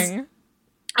 Which is just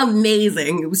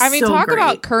amazing. It was talk great.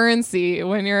 About currency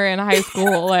when you're in high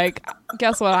school. Like,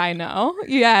 guess what I know?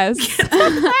 Yes.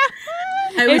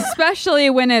 Especially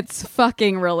when it's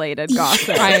fucking related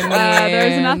gossip. I mean,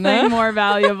 there's nothing more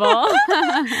valuable.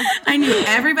 I knew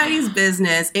everybody's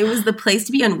business. It was the place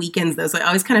to be on weekends, though. So I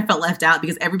always kind of felt left out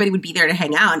because everybody would be there to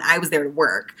hang out and I was there to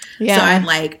work. Yeah. So I'd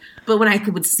like, but when I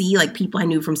would see like people I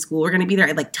knew from school were going to be there,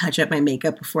 I'd like touch up my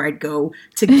makeup before I'd go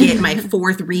to get my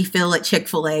fourth refill at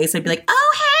Chick-fil-A. So I'd be like,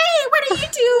 oh, hey, what are you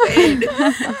doing?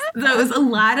 So it was a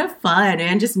lot of fun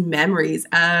and just memories.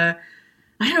 I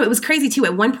don't know. It was crazy, too.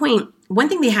 At one point, one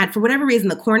thing they had, for whatever reason,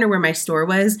 the corner where my store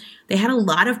was, they had a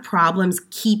lot of problems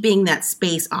keeping that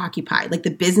space occupied. Like,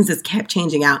 the businesses kept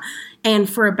changing out. And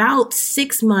for about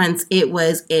 6 months, it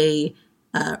was a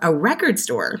record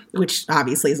store, which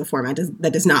obviously is a format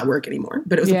that does not work anymore.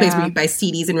 But it was a place where you buy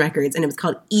CDs and records, and it was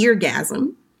called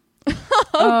Eargasm.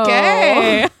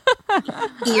 Okay.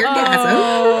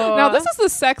 Eargasm. Now, this is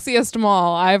the sexiest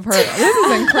mall I've heard. This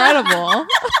is incredible.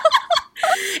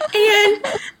 And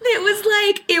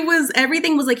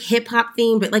everything was like hip hop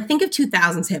themed, but like think of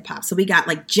 2000s hip hop. So we got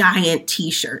like giant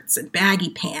t-shirts and baggy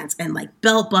pants and like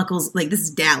belt buckles. Like, this is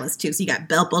Dallas too. So you got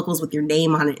belt buckles with your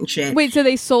name on it and shit. Wait, so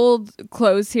they sold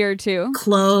clothes here too?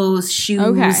 Clothes,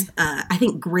 shoes, I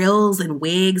think grills and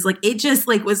wigs. Like, it just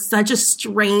like was such a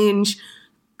strange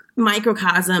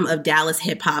microcosm of Dallas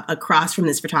hip hop across from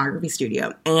this photography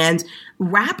studio. And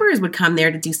rappers would come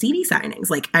there to do CD signings.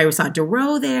 Like, I saw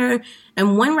Dero there.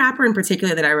 And one rapper in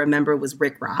particular that I remember was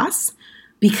Rick Ross,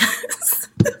 because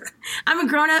I'm a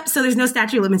grown up, so there's no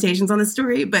statute of limitations on this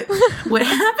story. But what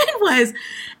happened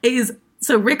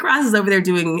so Rick Ross is over there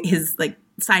doing his like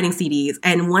signing CDs.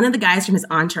 And one of the guys from his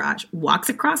entourage walks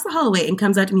across the hallway and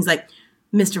comes up to me. He's like,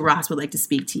 Mr. Ross would like to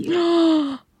speak to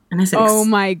you. And I said, oh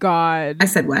my God. I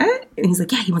said, what? And he's like,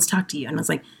 yeah, he wants to talk to you. And I was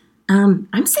like, I'm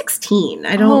 16.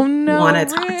 I don't want to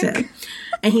talk to him.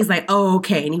 And he's like, oh,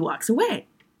 okay. And he walks away.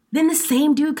 Then the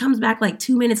same dude comes back like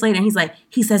 2 minutes later and he's like,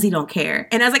 he says he don't care.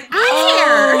 And I was like,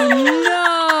 I care.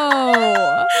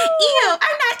 No. Ew,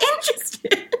 I'm not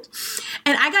interested.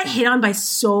 And I got hit on by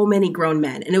so many grown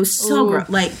men. And it was so gross.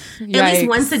 Like, at least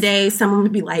once a day, someone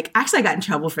would be like, actually, I got in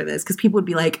trouble for this because people would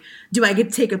be like, do I get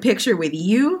to take a picture with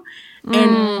you?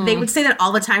 And they would say that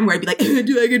all the time where I'd be like,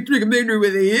 do I get to take a picture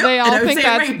with you? They all think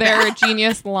that's their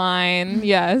genius line.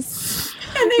 Yes.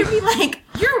 And they'd be like,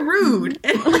 you're rude.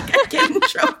 And like, I get in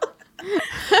trouble.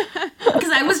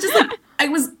 Because I was just like, I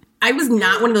was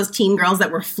not one of those teen girls that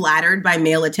were flattered by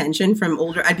male attention from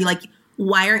older. I'd be like,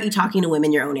 why aren't you talking to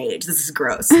women your own age? This is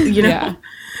gross. You know? Yeah.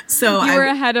 So you were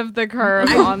ahead of the curve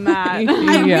on that.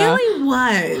 I really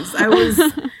was. I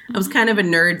was kind of a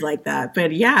nerd like that.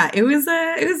 But yeah, it was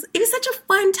such a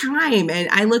fun time. And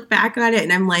I look back on it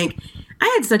and I'm like, I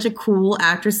had such a cool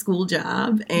after school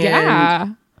job. And yeah,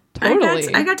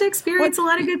 totally. I got to experience a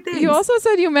lot of good things. You also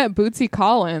said you met Bootsy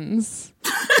Collins.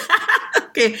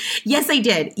 Okay. Yes, I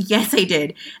did.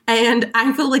 And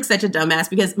I feel like such a dumbass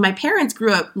because my parents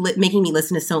grew up making me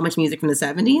listen to so much music from the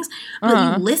 70s.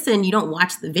 But you listen, you don't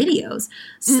watch the videos.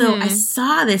 So I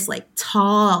saw this like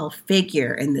tall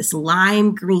figure in this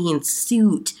lime green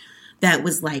suit that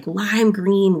was like lime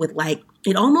green with like,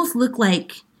 it almost looked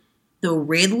like the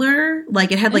Riddler.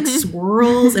 Like, it had like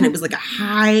swirls and it was like a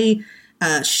high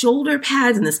shoulder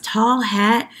pads and this tall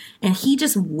hat. And he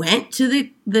just went to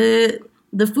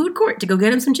the food court to go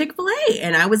get him some Chick-fil-A.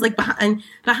 And I was like behind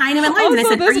him in line. Oh, and I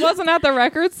said, this wasn't at the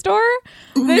record store?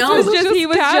 No. He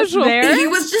was just there? He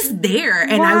was just there.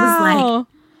 And I was like,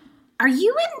 are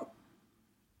you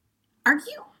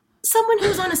someone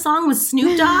who's on a song with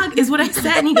Snoop Dogg is what I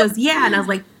said. And he goes, yeah. And I was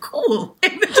like, cool.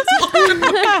 And just walked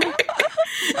away.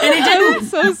 And it didn't.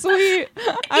 So sweet.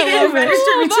 I It love didn't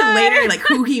register me it. till later, like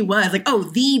who he was. Like, oh,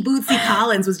 the Bootsy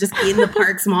Collins was just in the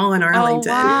Parks Mall in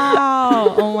Arlington. Oh,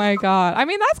 wow. Oh my God. I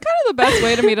mean, that's kind of the best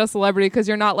way to meet a celebrity because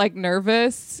you're not like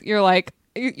nervous. You're like,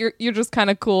 you're just kind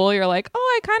of cool. You're like,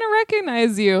 oh, I kind of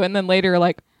recognize you. And then later you're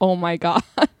like, oh my God.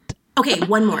 Okay,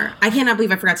 one more. I cannot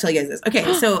believe I forgot to tell you guys this.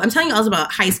 Okay, so I'm telling you all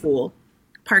about high school,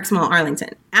 Parks Mall,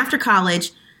 Arlington. After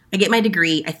college, I get my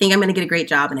degree. I think I'm going to get a great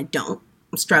job, and I don't.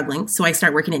 I'm struggling. So I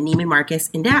start working at Neiman Marcus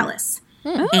in Dallas.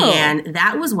 Oh. And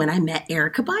that was when I met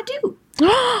Erykah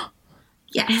Badu.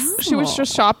 Yes. She was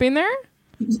just shopping there?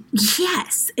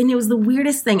 Yes. And it was the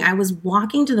weirdest thing. I was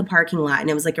walking to the parking lot, and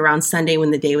it was like around Sunday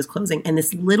when the day was closing, and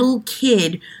this little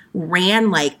kid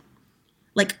ran like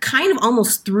kind of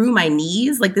almost through my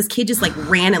knees. Like this kid just like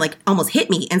ran and like almost hit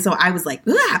me. And so I was like,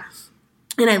 ah.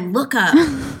 And I look up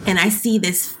and I see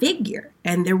this figure,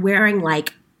 and they're wearing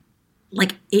like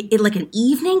an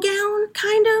evening gown,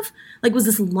 kind of like was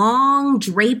this long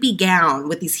drapey gown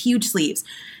with these huge sleeves.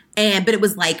 But it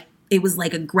was like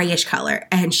a grayish color.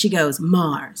 And she goes,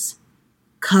 Mars,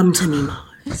 come to me,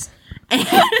 Mars. And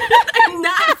I'm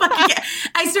not fucking,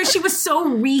 I swear she was so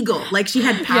regal. Like she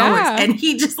had powers. Yeah. And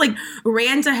he just like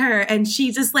ran to her, and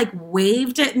she just like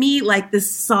waved at me like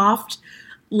this soft,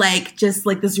 like just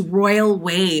like this royal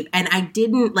wave. And I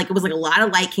didn't like, it was like a lot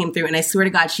of light came through, and I swear to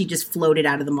God, she just floated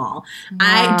out of the mall. Wow.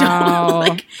 I don't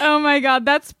like. Oh my God,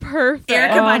 that's perfect.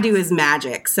 Erykah Badu is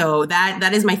magic. So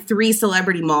that is my 3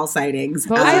 celebrity mall sightings.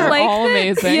 Those are like, all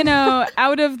amazing. You know,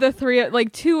 out of the 3,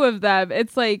 like 2 of them,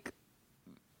 it's like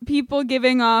people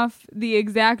giving off the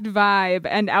exact vibe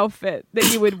and outfit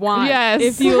that you would want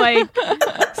if you like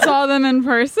saw them in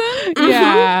person.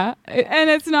 Yeah.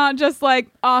 And it's not just like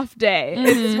off day.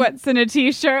 It's sweats and a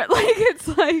t-shirt. Like it's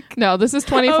like, no, this is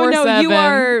 24/7. Oh no, you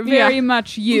are very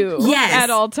much you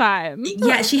at all times.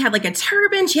 Yeah, she had like a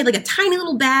turban. She had like a tiny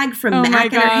little bag from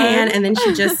MAC in her hand. And then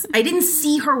she just, I didn't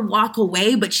see her walk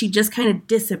away, but she just kind of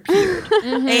disappeared.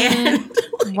 And it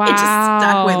just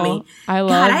stuck with me. I love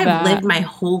God, I have lived my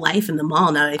whole life in the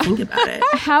mall now that I think about it.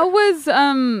 How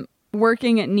was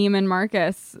working at Neiman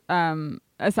Marcus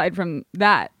aside from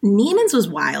that? Neiman's was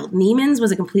wild. Neiman's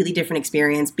was a completely different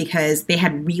experience because they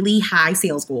had really high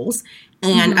sales goals,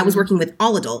 and I was working with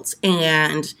all adults,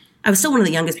 and I was still one of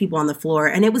the youngest people on the floor,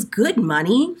 and it was good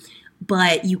money,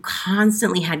 but you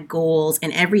constantly had goals,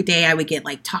 and every day I would get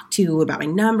like talked to about my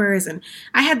numbers, and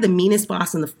I had the meanest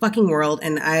boss in the fucking world,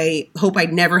 and I hope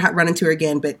I'd never run into her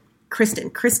again, but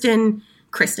Kristen,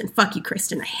 fuck you,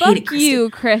 Kristen. I hated Kristen. Fuck you,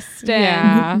 Kristen.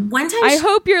 Yeah. One time I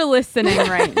hope you're listening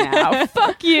right now.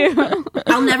 Fuck you.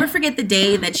 I'll never forget the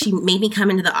day that she made me come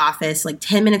into the office like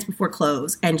 10 minutes before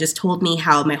close and just told me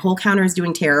how my whole counter is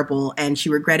doing terrible and she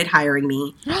regretted hiring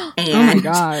me and oh my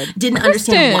God. Didn't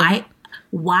understand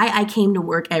why I came to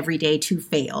work every day to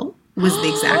fail. Was the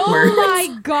exact words. Oh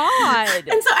my God.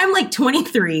 And so I'm like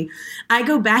 23. I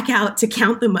go back out to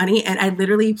count the money, and I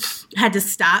literally had to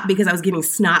stop because I was getting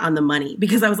snot on the money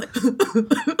because I was like,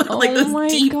 like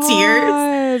those deep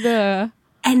tears.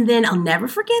 And then I'll never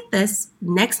forget this.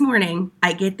 Next morning,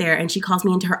 I get there and she calls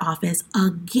me into her office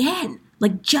again.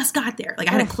 Like just got there. Like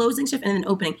I had a closing shift and an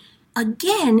opening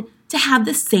again to have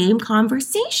the same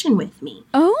conversation with me.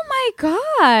 Oh my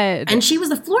God. And she was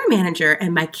the floor manager,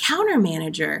 and my counter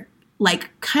manager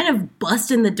like kind of bust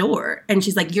in the door, and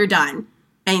she's like, you're done.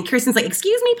 And Kirsten's like,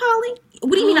 excuse me, Polly?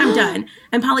 What do you mean I'm done?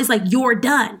 And Polly's like, you're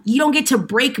done. You don't get to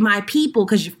break my people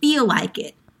because you feel like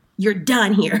it. You're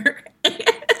done here.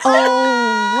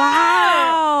 Oh,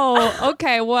 wow.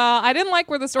 Okay, well, I didn't like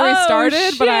where the story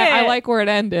started, but I like where it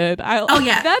ended. Oh,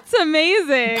 yeah. That's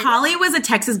amazing. Polly was a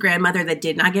Texas grandmother that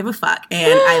did not give a fuck,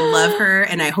 and I love her,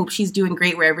 and I hope she's doing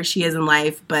great wherever she is in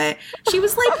life, but she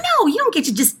was like, no, you don't get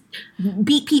to just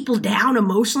beat people down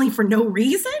emotionally for no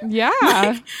reason. Yeah.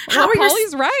 Like,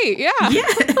 Polly's right. Yeah.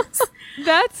 Yes.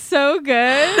 That's so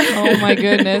good. Oh, my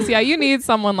goodness. Yeah, you need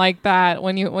someone like that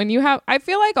when you have, I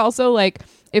feel like also like,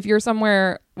 if you're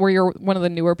somewhere where you're one of the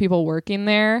newer people working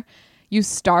there, you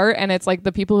start and it's like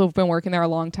the people who've been working there a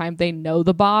long time, they know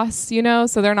the boss, you know,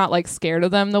 so they're not like scared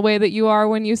of them the way that you are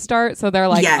when you start. So they're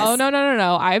like, oh,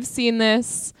 no. I've seen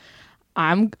this.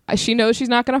 She knows she's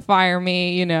not going to fire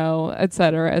me, you know, et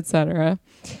cetera, et cetera.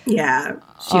 Yeah.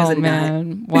 She has a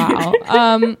man. Wow.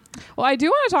 Well, I do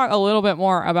want to talk a little bit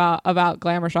more about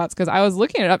glamour shots because I was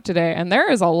looking it up today and there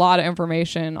is a lot of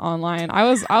information online. I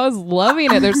was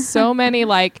loving it. There's so many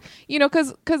like, you know,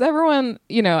 because everyone,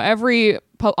 you know, every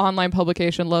online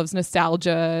publication loves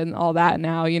nostalgia and all that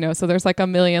now, you know, so there's like a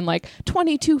million like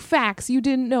 22 facts you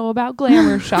didn't know about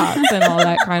glamour shots and all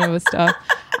that kind of stuff.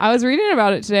 I was reading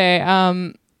about it today.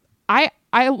 I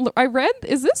read,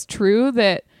 is this true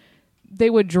that they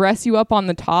would dress you up on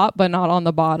the top but not on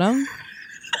the bottom?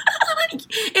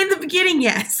 In the beginning,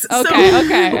 yes.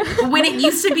 Okay. When it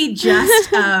used to be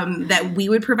just that we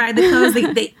would provide the clothes,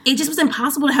 it just was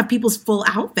impossible to have people's full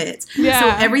outfits. Yeah. So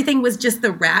everything was just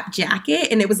the wrap jacket,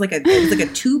 and it was like a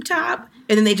tube top,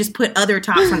 and then they just put other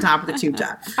tops on top of the tube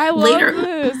top. I love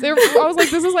this. I was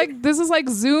like, this is like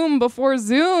Zoom before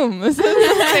Zoom. This is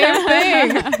the same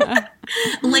thing.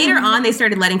 Later on, they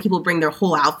started letting people bring their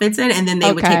whole outfits in, and then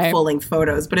they would take full-length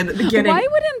photos. But in the beginning... Why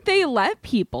wouldn't they let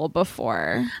people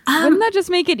before? Wouldn't that just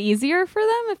make it easier for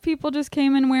them if people just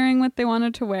came in wearing what they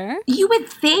wanted to wear? You would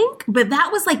think, but that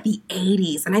was like the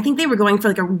 80s. And I think they were going for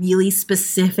like a really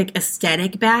specific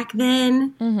aesthetic back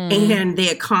then. Mm-hmm. And they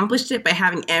accomplished it by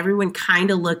having everyone kind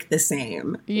of look the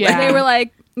same. Yeah. They were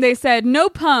like, they said, no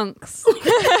punks.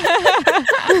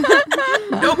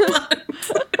 No punks.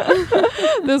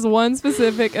 This one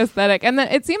specific aesthetic. And then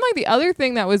it seemed like the other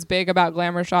thing that was big about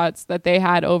Glamour Shots that they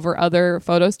had over other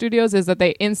photo studios is that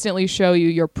they instantly show you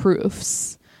your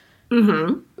proofs.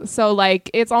 Mm-hmm. So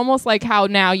like it's almost like how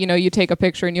now, you know, you take a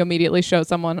picture and you immediately show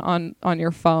someone on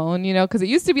your phone, you know, because it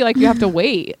used to be like you have to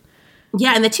wait.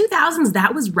 Yeah, in the 2000s,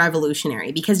 that was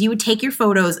revolutionary because you would take your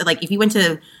photos, like if you went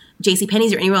to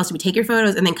JCPenney's or anywhere else, you would take your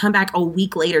photos and then come back a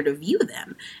week later to view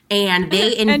them. And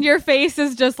and your face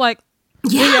is just like,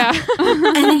 yeah.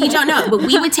 And then you don't know. But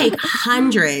we would take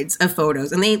hundreds of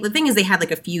photos. And the thing is, they had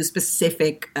like a few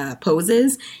specific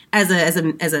poses. As a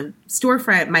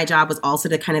storefront, my job was also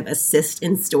to kind of assist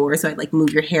in store. So I'd like move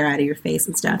your hair out of your face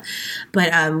and stuff.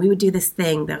 But we would do this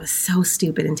thing that was so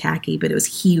stupid and tacky, but it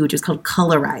was huge. It was called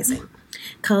colorizing.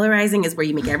 Colorizing is where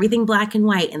you make everything black and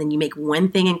white, and then you make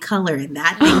one thing in color, and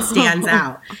that thing stands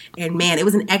out. And man, it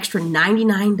was an extra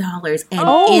 $99 an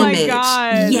image. My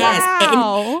God. Yes,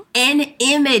 wow. an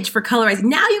image for colorizing.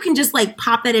 Now you can just like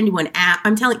pop that into an app.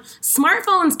 I'm telling you,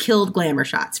 smartphones killed Glamour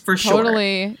Shots for sure.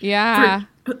 Totally, yeah.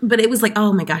 But it was like,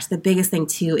 oh my gosh, the biggest thing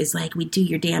too is like we do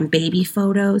your damn baby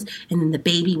photos, and then the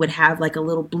baby would have like a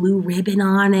little blue ribbon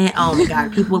on it. Oh my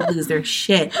God, people would lose their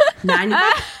shit.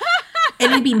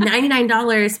 And it'd be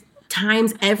 $99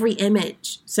 times every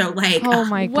image. So like, oh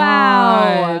my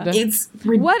wow. God. It's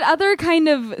what other kind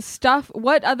of stuff,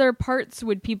 what other parts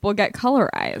would people get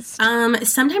colorized?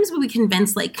 Sometimes we would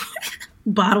convince like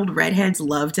bottled redheads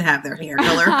love to have their hair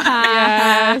colorized.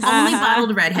 Yes. Only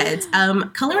bottled redheads.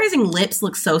 Colorizing lips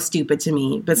looks so stupid to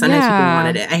me, but sometimes people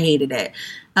wanted it. I hated it.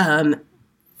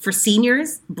 For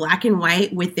seniors, black and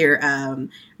white with their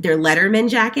Letterman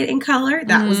jacket in color.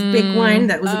 That was a big one.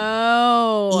 That was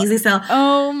easy sell.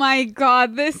 Oh my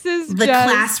God, this is the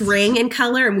class ring in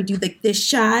color, and we do like this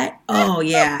shot. Oh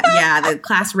yeah. The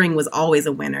class ring was always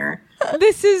a winner.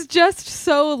 This is just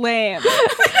so lame.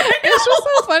 It's just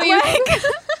so funny.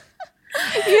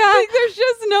 Yeah, like, there's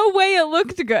just no way it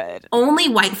looked good. Only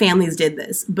white families did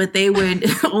this, but they would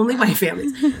only white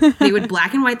families. They would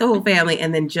black and white the whole family,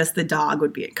 and then just the dog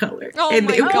would be in color. Oh and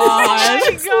my God!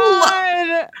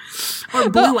 Or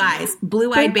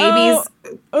blue-eyed babies.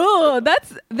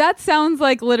 That sounds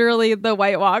like literally the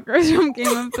White Walkers from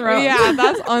Game of Thrones. Yeah,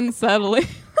 that's unsettling.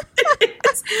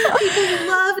 People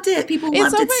loved it. People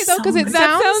loved it so much.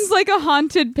 That sounds like a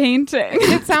haunted painting.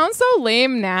 It sounds so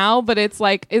lame now, but it's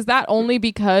like, is that only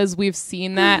because we've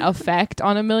seen that effect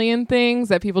on a million things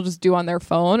that people just do on their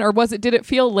phone, or did it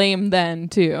feel lame then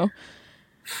too?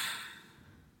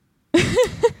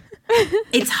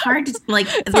 It's hard to like.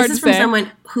 This is from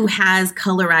someone who has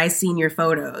colorized senior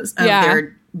photos of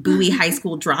their Bowie High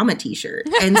School drama T-shirt,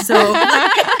 and so.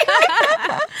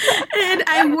 And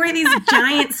I wore these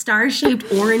giant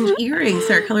star-shaped orange earrings.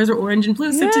 Their colors were orange and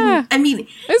blue. So it's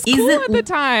cool at the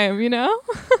time, you know?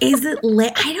 Is it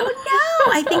lame? I don't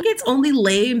know. I think it's only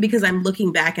lame because I'm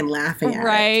looking back and laughing at it.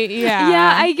 Right, yeah.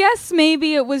 Yeah, I guess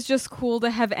maybe it was just cool to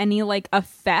have any, like,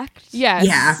 effect. Yes,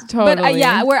 yeah. Totally.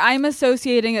 But, where I'm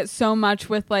associating it so much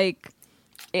with, like,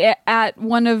 at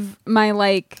one of my,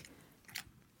 like,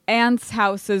 aunt's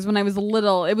houses when I was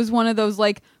little, it was one of those,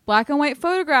 like, black and white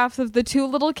photographs of the two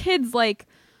little kids like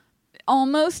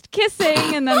almost kissing,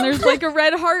 and then there's like a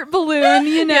red heart balloon,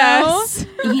 you know? Yes.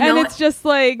 And it's just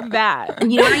like that.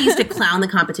 And you know what I used to clown the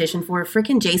competition for?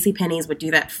 Freaking JCPenney's would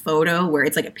do that photo where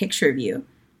it's like a picture of you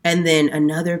and then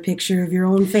another picture of your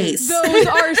own face. Those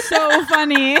are so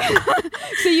funny.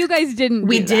 So you guys didn't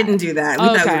do didn't do that. We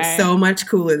thought we were so much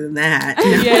cooler than that.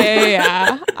 No.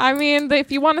 Yeah. I mean,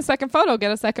 if you want a second photo, get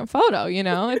a second photo, you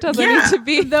know? It doesn't need to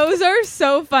be. Those are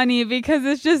so funny because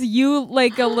it's just you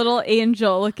like a little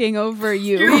angel looking over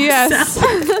you. Yes.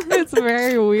 It's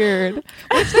very weird.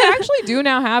 Which they actually do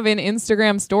now have in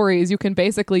Instagram stories. You can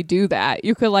basically do that.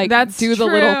 You could like That's do the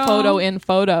true. little photo in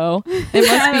photo. It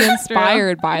must be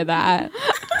inspired by that.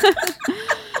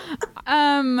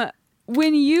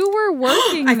 When you were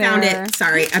working I there, found it.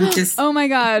 Sorry, I'm just. Oh my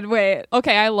God! Wait.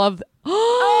 Okay, I love.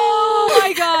 Oh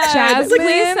my God! Jasmine,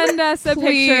 please send us a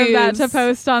picture of that to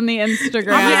post on the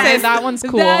Instagram. I'm gonna say that one's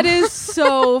cool. That is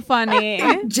so funny.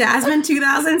 Jasmine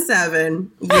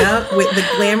 2007. Yep, with the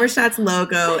Glamour Shots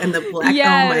logo and the black.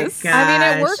 Yes. Oh my god! I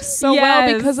mean, it works so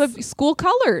well because of school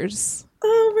colors.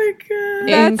 Oh my god!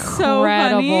 That's so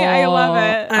funny. I love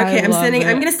it. Okay,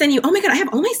 I'm gonna send you. Oh my god, I have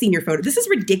all my senior photos. This is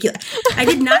ridiculous. I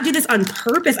did not do this on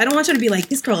purpose. I don't want you to be like,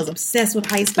 this girl is obsessed with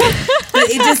high school. But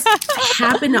it just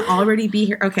happened to already be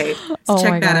here. Okay, so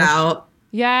check that out.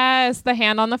 Yes, the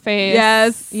hand on the face.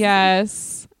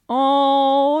 Yes.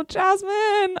 Oh,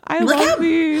 Jasmine, I love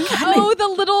these.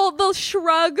 Oh, the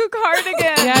shrug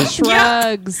cardigan. Yeah,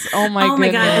 shrugs. Yeah. Oh my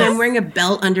goodness. God, and I'm wearing a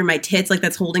belt under my tits like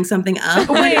that's holding something up.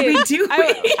 What are we doing?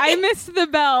 I missed the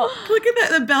belt. Look at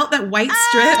that, the belt, that white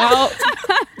strip. Oh,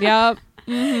 yep.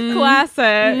 Mm-hmm. Classic.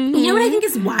 Mm-hmm. You know what I think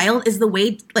is wild is the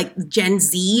way like Gen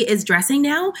Z is dressing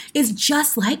now is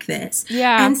just like this.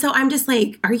 Yeah. And so I'm just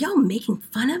like, are y'all making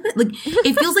fun of it? Like,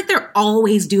 it feels like they're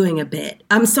always doing a bit.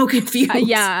 I'm so confused.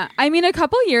 Yeah. I mean, a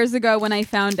couple years ago when I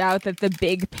found out that the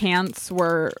big pants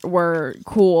were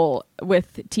cool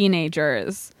with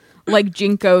teenagers, like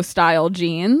Jinko style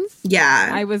jeans.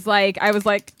 Yeah. I was like,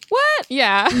 what?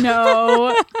 Yeah.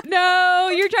 No,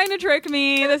 you're trying to trick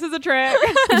me. This is a trick.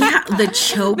 Yeah, the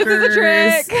chokers, this is a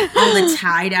trick. All the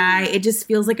tie dye. It just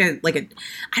feels like a.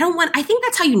 I think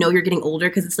that's how you know you're getting older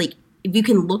because it's like if you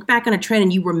can look back on a trend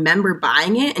and you remember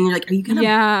buying it and you're like, are you gonna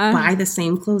buy the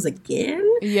same clothes again?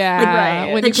 Yeah, like,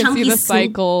 right. When you can see the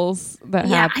cycles that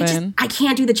happen. I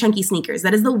can't do the chunky sneakers.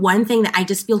 That is the one thing that I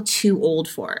just feel too old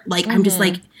for. Like I'm just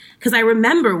like. Because I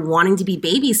remember wanting to be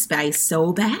Baby Spice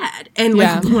so bad and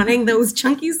like wanting those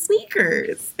chunky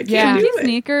sneakers. I can't do it.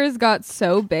 Sneakers got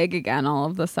so big again all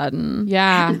of a sudden.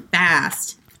 Yeah.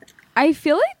 Fast. I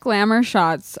feel like Glamour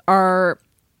Shots are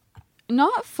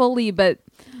not fully, but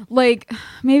like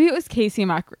maybe it was Casey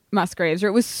Musgraves or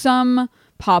it was some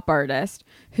pop artist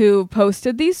who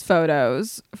posted these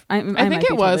photos. I think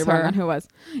it was her. On who it was.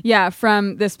 Yeah,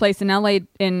 from this place in LA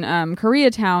in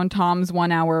Koreatown, Tom's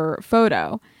 1 hour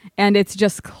photo. And it's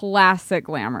just classic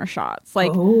Glamour Shots.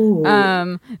 Like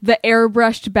the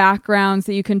airbrushed backgrounds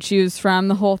that you can choose from.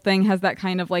 The whole thing has that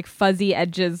kind of like fuzzy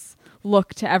edges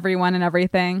look to everyone and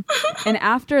everything. And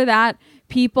after that,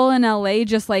 people in LA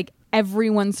just like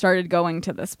everyone started going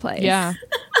to this place. Yeah.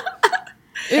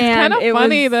 It's kind of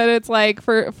funny that it's like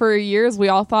for years we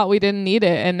all thought we didn't need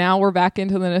it and now we're back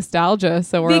into the nostalgia.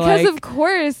 So we're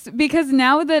because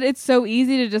now that it's so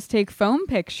easy to just take phone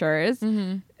pictures,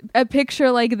 a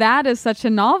picture like that is such a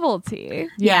novelty.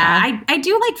 Yeah, I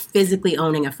do like physically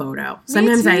owning a photo.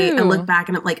 Sometimes I look back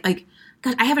and I'm like,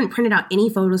 God, I haven't printed out any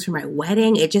photos for my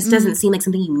wedding. It just doesn't seem like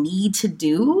something you need to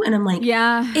do. And I'm like,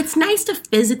 it's nice to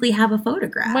physically have a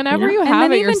photograph. Whenever you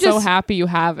have it, you're so happy you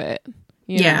have it.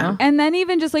 You know? And then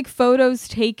even just like photos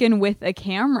taken with a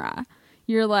camera.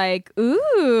 You're like,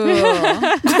 ooh.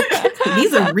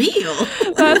 These are real.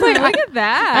 So I was like, look at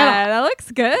that. That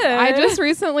looks good. I just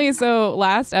recently,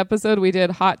 last episode we did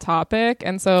Hot Topic.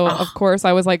 And so, of course,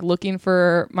 I was like looking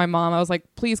for my mom. I was like,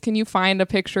 please, can you find a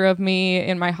picture of me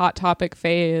in my Hot Topic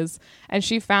phase? And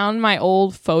she found my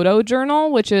old photo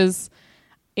journal, which is...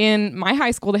 In my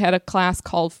high school, they had a class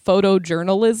called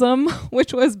photojournalism,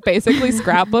 which was basically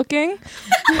scrapbooking.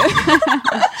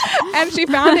 And she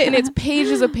found it, and it's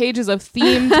pages of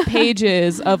themed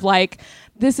pages of like,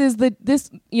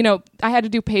 I had to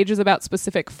do pages about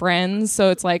specific friends.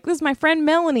 So it's like, this is my friend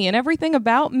Melanie and everything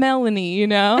about Melanie,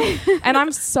 And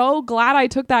I'm so glad I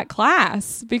took that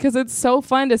class because it's so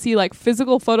fun to see like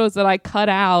physical photos that I cut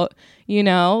out.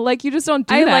 Like you just don't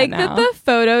do that now. I like that the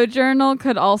photo journal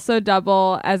could also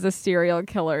double as a serial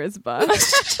killer's book.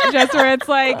 Just where it's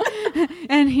like,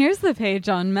 and here's the page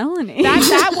on Melanie.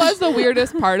 That was the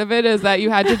weirdest part of it is that you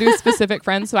had to do specific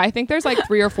friends. So I think there's like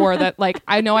 3 or 4 that like,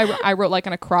 I know I wrote like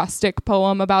an acrostic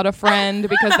poem about a friend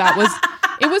because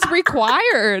it was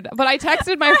required. But I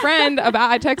texted my friend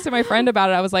about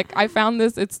it. I was like, I found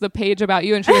this. It's the page about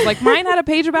you. And she was like, mine had a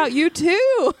page about you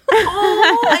too.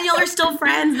 Oh, and y'all are still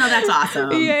friends? No, that's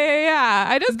awesome. Yeah.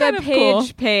 I just kind of cool.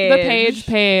 The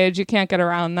page. You can't get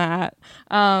around that.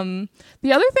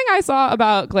 The other thing I saw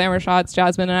about Glamour Shots,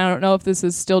 Jasmine, and I don't know if this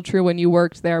is still true when you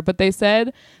worked there, but they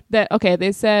said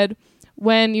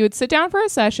when you would sit down for a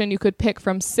session, you could pick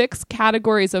from 6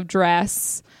 categories of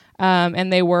dress.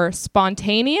 And they were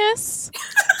spontaneous,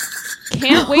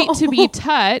 can't wait to be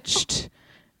touched,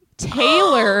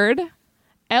 tailored,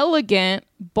 elegant,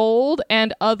 bold,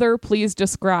 and other. Please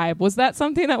describe. Was that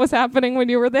something that was happening when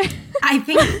you were there? I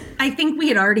think we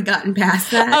had already gotten past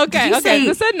that. Okay.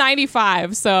 This said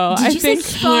 95, so I think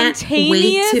can't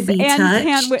wait to be touched.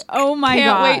 Can't wait. Oh my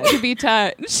god! Can't wait to be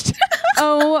touched.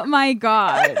 Oh my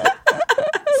god!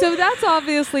 So that's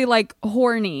obviously like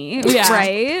horny,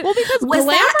 right? Well, because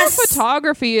glamour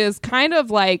photography is kind of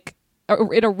like,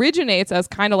 it originates as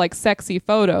kind of like sexy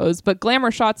photos, but Glamour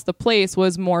Shots the Place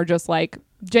was more just like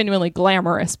genuinely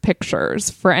glamorous pictures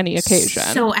for any occasion.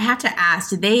 So I have to ask,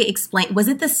 did they explain, was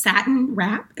it the satin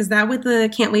wrap? Is that what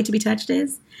the Can't Wait to Be Touched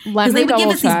is? Let me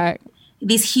double check.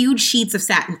 These huge sheets of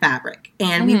satin fabric,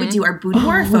 and we would do our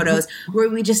boudoir photos where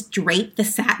we just drape the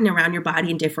satin around your body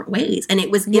in different ways, and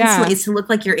it was instantly to look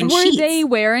like you're in sheets. Were they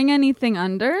wearing anything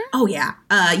under? Oh yeah,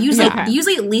 usually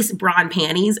at least bra and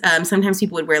panties. Sometimes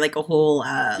people would wear like a whole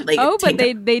but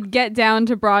they'd get down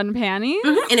to bra and panties.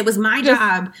 And it was my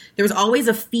job. There was always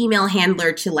a female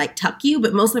handler to like tuck you,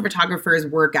 but most of the photographers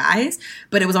were guys.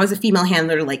 But it was always a female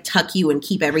handler to like tuck you and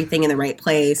keep everything in the right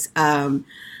place.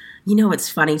 You know what's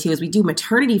funny, too, is we do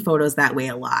maternity photos that way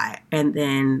a lot. And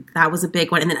then that was a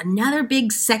big one. And then another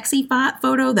big sexy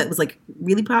photo that was, like,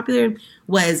 really popular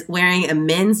was wearing a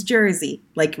men's jersey,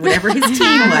 like whatever his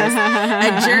team was.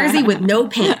 A jersey with no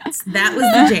pants. That was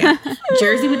the jam.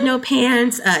 Jersey with no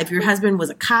pants. If your husband was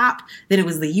a cop, then it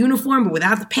was the uniform but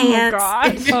without the pants.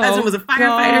 If your husband was a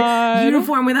firefighter,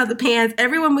 uniform without the pants.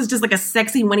 Everyone was just like a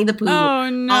sexy Winnie the Pooh all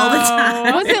the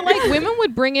time. Was it like women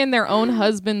would bring in their own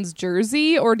husband's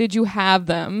jersey, or did you have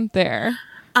them there?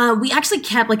 We actually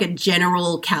kept like a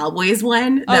general Cowboys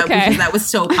one because that was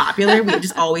so popular. We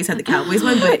just always had the Cowboys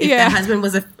one. But if the husband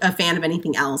was a fan of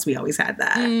anything else, we always had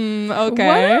that. What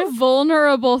a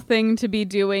vulnerable thing to be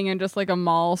doing in just like a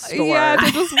mall store. Yeah,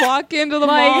 to just walk into the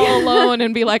mall alone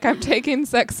and be like, I'm taking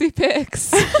sexy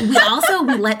pics.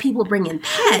 We let people bring in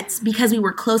pets because we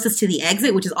were closest to the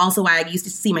exit, which is also why I used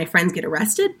to see my friends get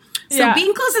arrested. So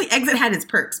being close to the exit had its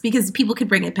perks because people could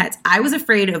bring in pets. I was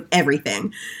afraid of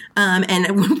everything. And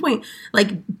at one point,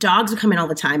 like, dogs would come in all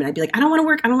the time, and I'd be like, I don't want to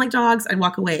work. I don't like dogs. I'd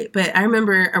walk away. But I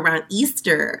remember around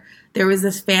Easter, there was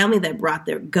this family that brought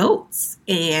their goats,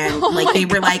 and they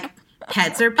were like,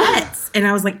 pets are pets. And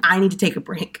I was like, I need to take a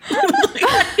break.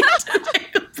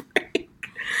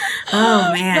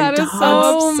 Oh, man. That is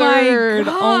so absurd.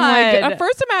 Oh, my God.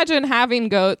 First, imagine having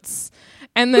goats.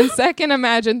 And then second,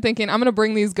 imagine thinking, I'm going to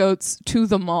bring these goats to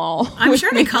the mall. I'm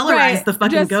sure they colorized the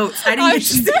fucking goats. I didn't get to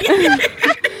see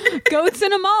it. Goats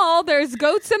in a mall. There's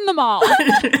goats in the mall.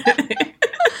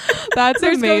 That's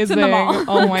amazing. Goats in the mall.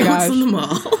 Oh my gosh. Goats in the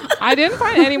mall. I didn't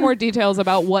find any more details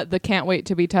about what the Can't Wait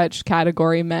to Be Touched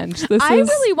category meant. I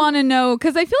really want to know,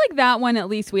 because I feel like that one, at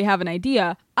least we have an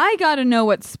idea. I got to know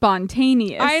what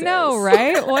spontaneous I know,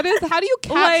 right? How do you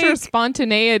capture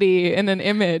spontaneity in an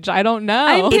image? I don't know.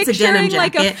 I'm picturing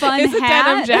like a fun hat. It's a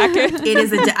denim jacket. It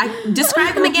is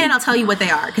describe them again. I'll tell you what they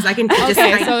are, because I can so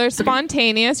there's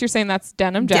spontaneous. You're saying that's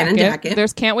denim jacket.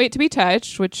 There's Can't Wait to Be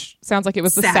Touched, which sounds like it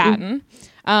was the satin.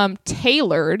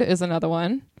 Tailored is another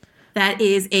one. That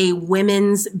is a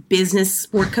women's business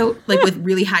sport coat, like with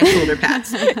really high shoulder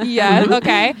pads. Yes.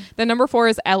 Okay. The number 4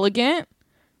 is elegant.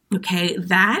 Okay,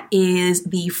 that is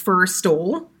the fur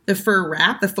stole, the fur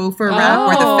wrap, the faux fur wrap,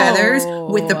 or the feathers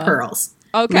with the pearls.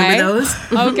 Okay. Remember those?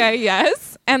 Okay,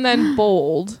 yes. And then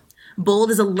bold.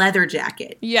 Bold is a leather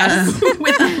jacket. Yes.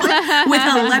 With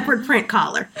a leopard print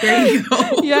collar. There you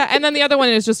go. Yeah, and then the other one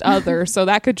is just other, so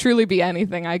that could truly be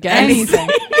anything, I guess. Anything.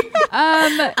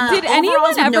 Did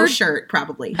anyone ever... no shirt,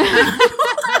 probably.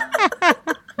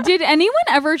 Did anyone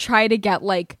ever try to get,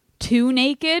 like, too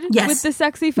naked with the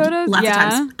sexy photos? Lots of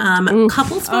times.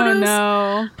 Couples photos. Oh,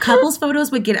 no. Couples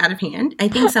photos would get out of hand. I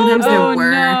think sometimes there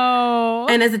were. No.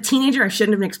 And as a teenager, I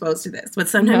shouldn't have been exposed to this. But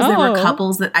sometimes there were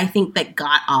couples that I think that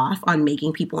got off on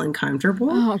making people uncomfortable.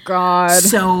 Oh, God.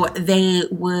 So they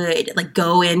would like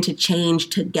go in to change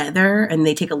together, and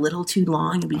they take a little too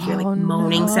long, and we'd hear like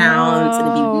moaning sounds, and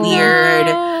it'd be weird.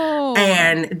 No.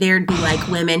 And there'd be like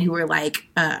women who were like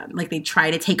they try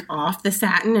to take off the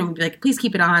satin and be like, please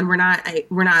keep it on. We're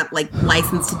not like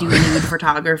licensed to do nude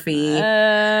photography.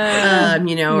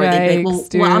 You know, or they'd be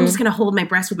like, well, I'm just going to hold my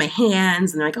breast with my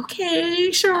hands. And they're like,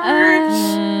 okay, sure.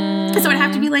 So I'd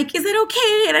have to be like, is it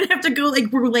okay? And I'd have to go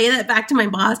like relay that back to my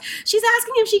boss. She's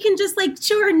asking if she can just like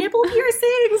show her nipple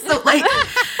piercings. So like,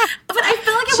 but I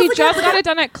feel like she just got it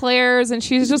done at Claire's and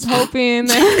she's just hoping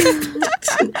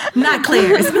that not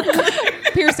Claire's.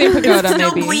 Piercing pagoda, it's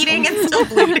still bleeding. It's still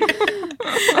bleeding.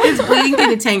 It's bleeding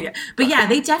through the tank. But yeah,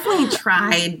 they definitely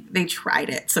tried. They tried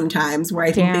it sometimes where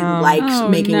I think they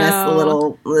liked making us a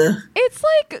little. Ugh. It's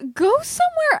like, go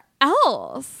somewhere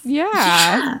else.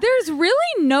 Yeah. There's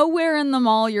really nowhere in the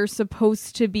mall you're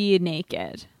supposed to be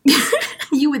naked.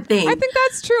 You would think. I think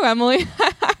that's true, Emily.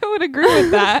 I would agree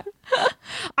with that.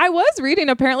 I was reading,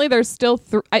 apparently there's still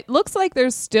it looks like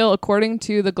there's still, according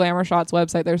to the Glamour Shots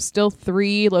website, there's still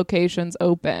 3 locations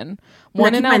open.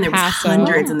 One in El Paso. There was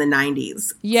hundreds in the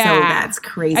 90s. Yeah. So that's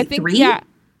crazy. I think 3?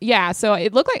 Yeah, so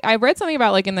it looked like I read something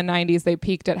about like in the 90s they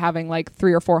peaked at having like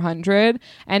 300 or 400,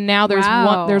 and now there's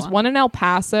one in El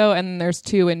Paso and there's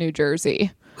 2 in New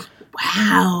Jersey.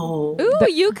 Wow. Ooh,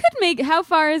 you could make. How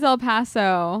far is El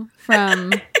Paso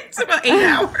from? It's about 8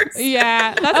 hours.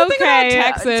 Yeah, that's the thing about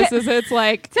Texas is it's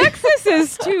like Texas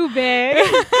is too big.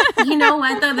 You know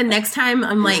what though? The next time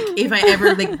I'm like, if I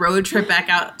ever like road trip back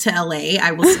out to LA,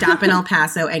 I will stop in El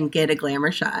Paso and get a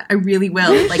glamour shot. I really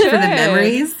will, like for the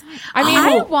memories. I mean,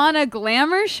 I want a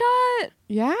glamour shot.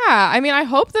 Yeah, I mean, I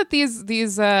hope that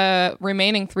these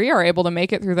remaining 3 are able to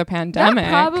make it through the pandemic. That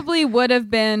probably would have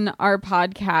been our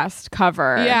podcast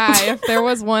cover. Yeah, if there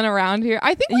was one around here.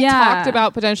 I think we talked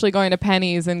about potentially going to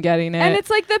Penny's and getting it. And it's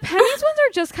like the Penny's ones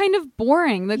are just kind of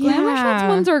boring. The Glamour Shots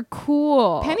ones are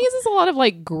cool. Penny's is a lot of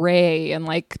like gray and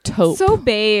like taupe. So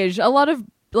beige. A lot of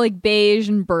like beige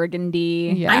and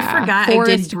burgundy. Yeah. I forgot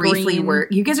Forest I did briefly green.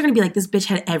 work. You guys are going to be like, this bitch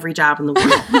had every job in the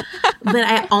world. But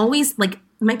I always like,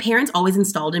 my parents always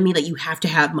installed in me that you have to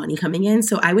have money coming in.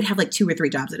 So I would have like 2 or 3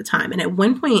 jobs at a time. And at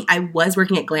one point I was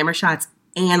working at Glamour Shots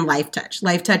and Life Touch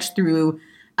through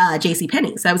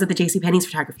JCPenney. So I was at the JCPenney's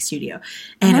photography studio,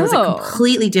 and it was a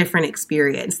completely different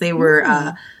experience. They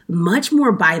were much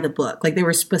more by the book. Like there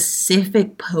were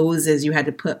specific poses you had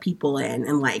to put people in,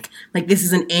 and like this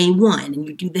is an A1 and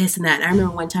you do this and that. And I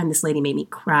remember one time this lady made me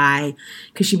cry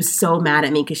because she was so mad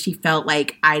at me because she felt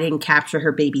like I didn't capture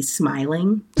her baby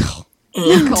smiling.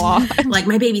 And like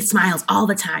my baby smiles all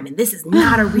the time, and this is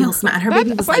not a real smile. And her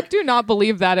baby was like, I do not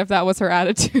believe that if that was her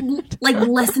attitude. Like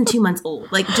less than 2 months old,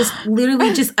 like just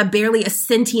literally just barely a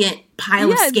sentient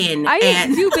pile of skin.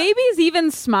 And do babies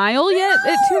even smile yet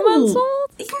at 2 months old?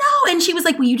 No, and she was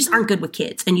like, "Well, you just aren't good with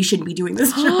kids, and you shouldn't be doing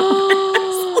this job."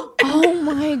 Oh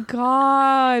my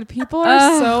God. People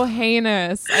are so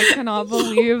heinous. I cannot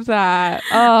believe that.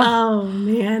 Oh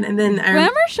man. And then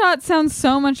Glamour Shot sounds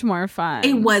so much more fun.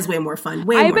 It was way more fun.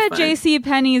 I bet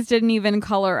JCPenney's didn't even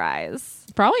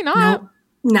colorize. Probably not.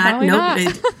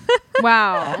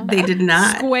 Wow. They did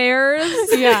not. Squares.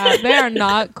 Yeah, they are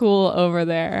not cool over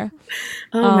there.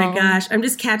 Oh my gosh. I'm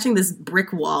just catching this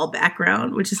brick wall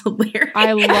background, which is hilarious.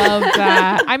 I love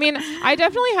that. I mean, I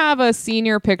definitely have a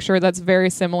senior picture that's very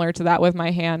similar to that with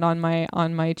my hand on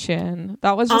my chin.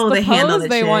 That was just the pose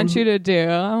they want you to do.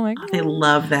 I'm like, they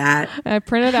love that. I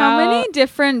printed out. How many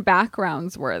different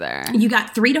backgrounds were there? You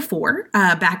got 3 to 4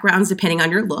 backgrounds depending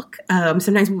on your look.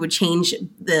 Sometimes we would change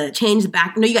the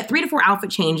back. No, you got 3 to 4 outfit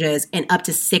changes and up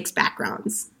to 6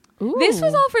 backgrounds. Ooh. This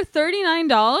was all for $39?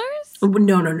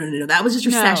 No. That was just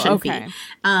your session fee. Okay.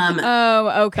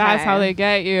 That's how they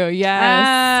get you.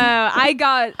 Yes. I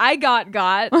got right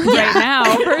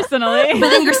now, personally. But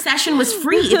then your session was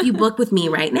free if you book with me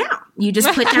right now. You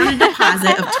just put down a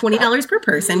deposit of $20 per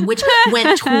person, which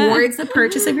went towards the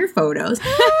purchase of your photos.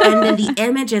 And then the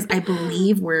images, I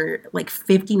believe, were like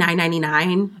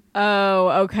 $59.99. Oh,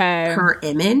 okay. Per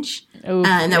image. Oof,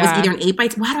 and that was either an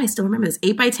 8x10. Why do I still remember this?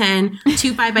 8x10,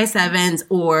 2 5x7s,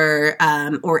 or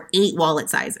 8 wallet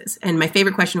sizes. And my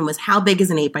favorite question was, how big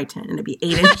is an 8x10? And it'd be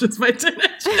 8 inches by 10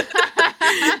 inches.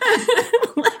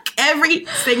 Like every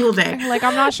single day. Like,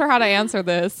 I'm not sure how to answer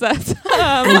this.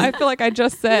 I feel like I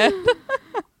just said.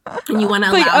 And you want to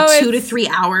allow 2 to 3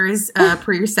 hours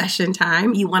per your session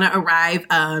time. You want to arrive.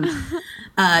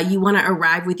 You want to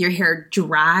arrive with your hair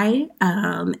dry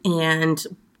and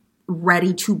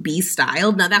ready to be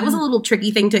styled. Now that was a little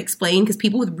tricky thing to explain because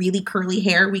people with really curly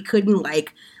hair, we couldn't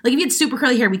like if you had super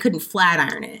curly hair, we couldn't flat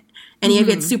iron it. And if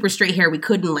you had super straight hair, we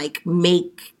couldn't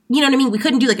make, you know what I mean? We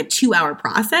couldn't do like a 2-hour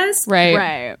process.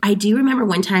 Right. I do remember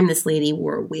one time this lady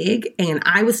wore a wig and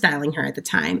I was styling her at the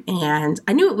time. And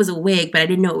I knew it was a wig, but I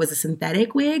didn't know it was a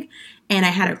synthetic wig. And I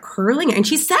had her curling, and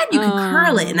she said you could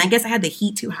curl it. And I guess I had the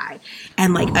heat too high.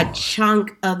 And like a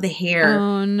chunk of the hair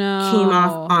came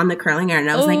off on the curling iron.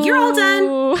 And I was like, you're all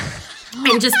done.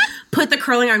 And just put the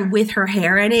curling iron with her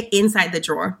hair in it inside the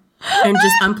drawer. And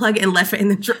just unplug it and left it in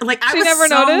the drawer. Like She never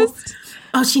noticed?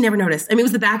 Oh, she never noticed. I mean, it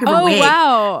was the back of her wig.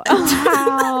 Wow.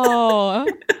 Wow.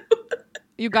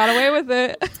 You got away with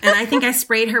it. And I think I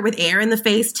sprayed her with air in the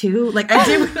face too. Like I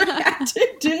did what I had to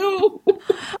do.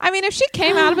 I mean, if she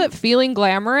came out of it feeling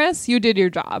glamorous, you did your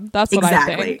job. That's what I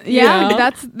think. Yeah, you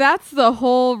know? that's the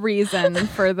whole reason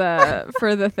for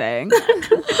the thing.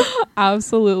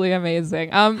 Absolutely amazing.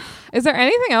 Is there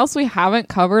anything else we haven't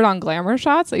covered on glamour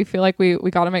shots that you feel like we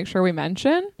got to make sure we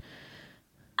mention?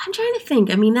 I'm trying to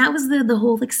think. I mean, that was the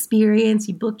whole experience.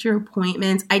 You booked your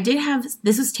appointments. I did have,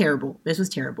 this was terrible,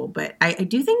 but I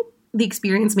do think the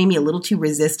experience made me a little too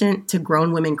resistant to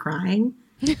grown women crying.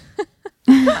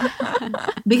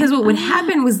 Because what would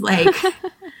happen was like,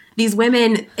 these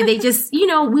women, they just, you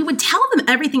know, we would tell them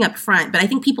everything up front, but I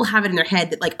think people have it in their head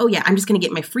that like, oh yeah, I'm just going to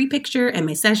get my free picture and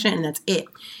my session and that's it.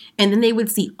 And then they would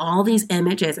see all these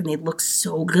images and they'd look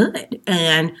so good.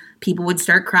 And people would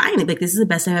start crying. They'd be like, this is the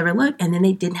best I've ever looked. And then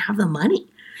they didn't have the money.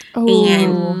 Oh.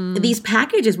 And these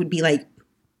packages would be like,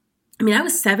 I mean, I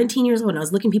was 17 years old and I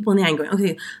was looking people in the eye and going,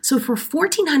 okay, so for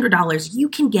 $1,400, you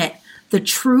can get the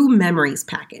True Memories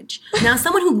package. Now,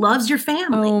 someone who loves your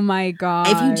family. Oh my God.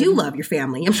 If you do love your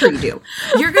family, I'm sure you do,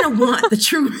 you're going to want the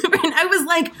True Memories. And I was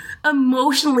like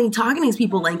emotionally talking to these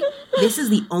people like, this is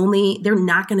the only, they're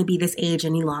not going to be this age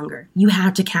any longer. You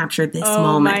have to capture this moment.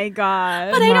 Oh my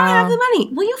God. But I don't have the money.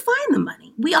 Well, you'll find the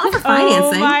money. We offer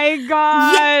financing. Oh my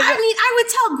God. Yeah, I mean, I would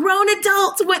tell grown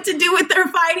adults what to do with their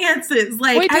finances.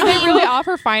 Like, wait, do they really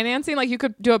offer financing? Like you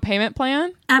could do a payment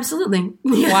plan? Absolutely.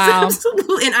 Yes, wow.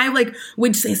 Absolutely. And I like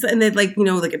would say something that like, you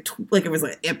know, like it was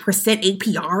like a percent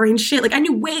APR and shit. Like I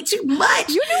knew way too much.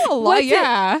 You knew a lot.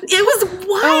 Yeah. It was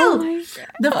wild. Oh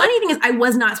the funny thing is I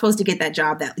was not supposed to get that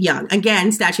job that young.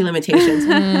 Again, statute of limitations.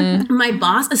 My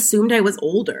boss assumed I was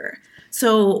older.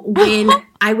 So when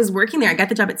I was working there, I got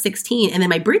the job at 16 and then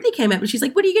my birthday came up and she's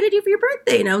like, what are you going to do for your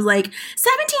birthday? And I was like,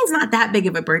 17's not that big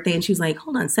of a birthday. And she was like,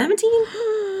 hold on, 17?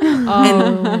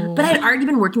 Oh. But I'd already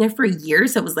been working there for a year.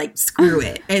 So it was like, screw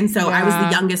it. And so I was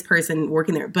the youngest person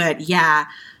working there. But yeah,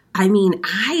 I mean,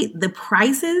 the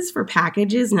prices for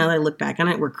packages, now that I look back on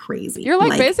it, were crazy. You're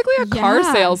like basically a car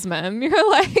salesman. You're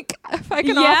like, if I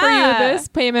can offer you this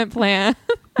payment plan.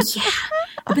 Yeah.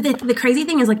 But the crazy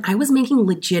thing is like, I was making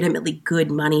legitimately good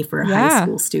money for a high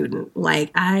school student. Like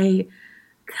I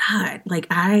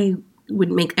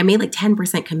made like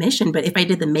 10% commission, but if I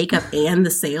did the makeup and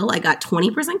the sale, I got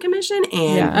 20% commission.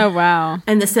 And oh wow.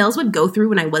 And the sales would go through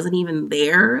when I wasn't even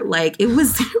there. Like it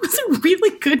was a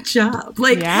really good job.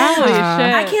 Like holy shit.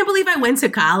 I can't believe I went to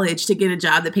college to get a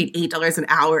job that paid $8 an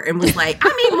hour and was like,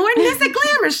 I made more than this at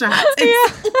Glamour Shots.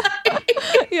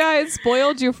 Yeah, it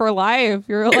spoiled you for life.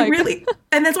 You're like really,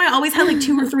 and that's why I always had like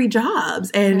 2 or 3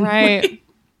 jobs. And right.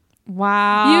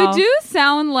 Wow. You do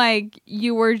sound like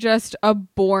you were just a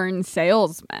born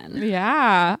salesman.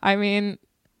 Yeah. I mean,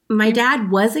 my dad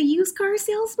was a used car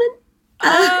salesman.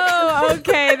 Oh,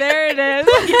 okay. There it is.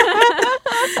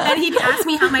 And he'd ask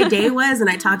me how my day was, and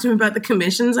I talked to him about the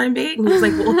commissions I made, and he was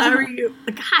like, well, how are you?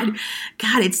 God,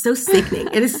 it's so sickening.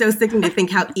 It is so sickening to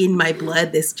think how in my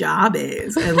blood this job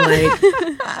is. And like,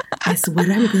 it's what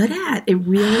I'm good at. It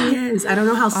really is. I don't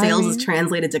know how sales is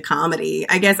translated to comedy.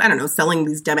 I guess, I don't know, selling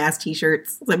these dumbass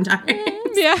t-shirts sometimes.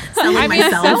 Yeah. Selling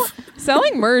myself.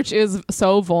 Selling merch is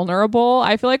so vulnerable.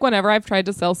 I feel like whenever I've tried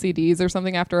to sell CDs or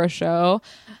something after a show,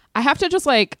 I have to just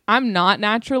like, I'm not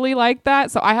naturally like that.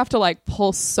 So I have to like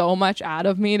pull so much out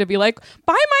of me to be like,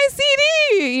 buy my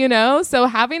CD, you know? So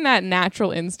having that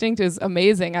natural instinct is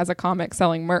amazing as a comic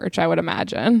selling merch, I would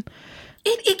imagine.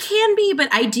 It can be, but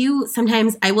I do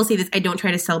sometimes, I will say this, I don't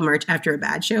try to sell merch after a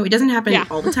bad show. It doesn't happen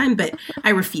all the time, but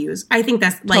I refuse. I think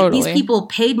that's like, these people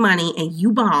paid money and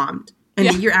you bombed. And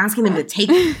then you're asking them to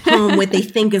take home what they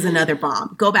think is another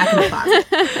bomb. Go back in the closet.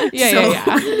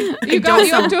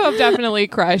 You have to have definitely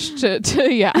crushed to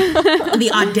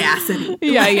the audacity.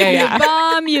 You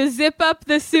bomb, you zip up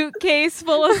the suitcase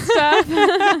full of stuff.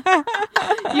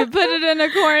 You put it in a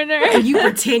corner. And you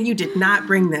pretend you did not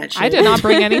bring that shit. I did not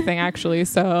bring anything, actually,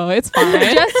 so it's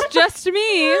fine. just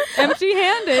me,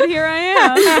 empty-handed. Here I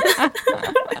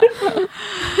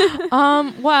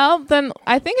am. Well, then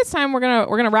I think it's time we're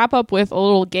gonna wrap up with a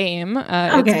little game.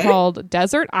 It's called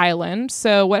Desert Island.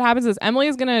 So what happens is Emily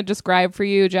is going to describe for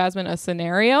you, Jasmine, a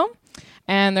scenario,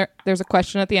 and there's a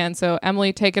question at the end. So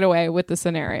Emily, take it away with the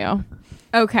scenario.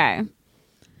 Okay.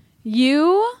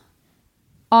 You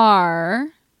are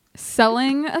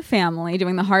selling a family,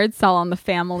 doing the hard sell on the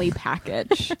family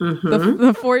package,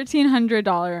 the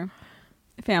 $1,400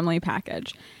 family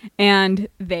package, and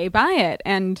they buy it,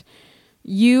 and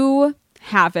you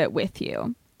have it with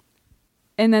you.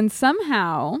 And then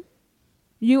somehow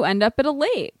you end up at a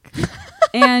lake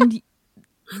and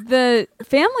the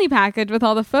family package with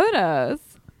all the photos,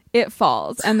 it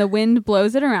falls and the wind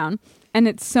blows it around and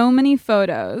it's so many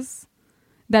photos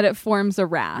that it forms a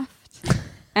raft.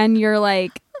 And you're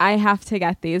like, I have to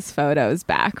get these photos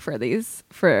back for this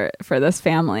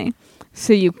family.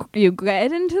 So you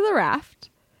get into the raft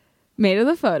made of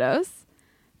the photos,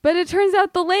 but it turns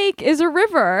out the lake is a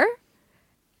river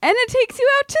and it takes you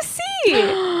out to sea.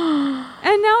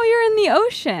 And now you're in the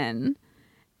ocean.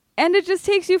 And it just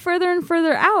takes you further and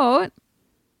further out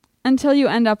until you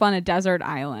end up on a desert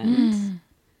island.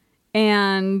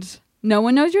 And no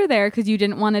one knows you're there because you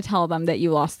didn't want to tell them that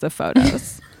you lost the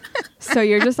photos. So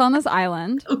you're just on this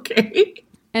island. Okay.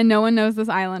 And no one knows this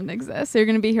island exists. So you're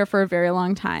going to be here for a very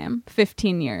long time,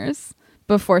 15 years,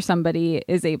 before somebody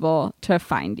is able to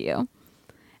find you.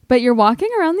 But you're walking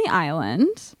around the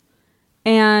island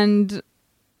and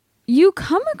you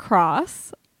come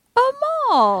across a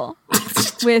mall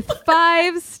with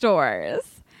 5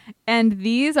 stores. And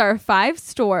these are 5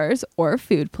 stores or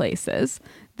food places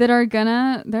that they're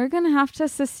gonna have to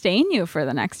sustain you for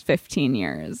the next 15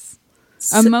 years.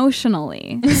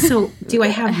 Emotionally. So do I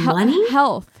have money?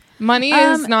 Health. Money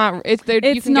is not. You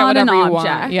can not get whatever an you object.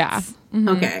 want. Yeah. Mm-hmm.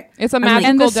 Okay. It's a like-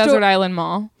 magical desert island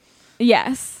mall.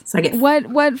 Yes. So I get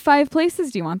what 5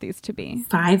 places do you want these to be?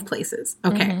 5 places.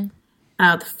 Okay.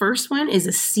 The first one is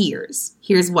a Sears.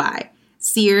 Here's why.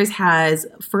 Sears has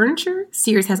furniture.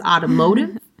 Sears has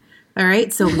automotive. All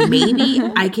right. So maybe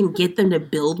I can get them to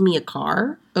build me a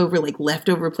car over like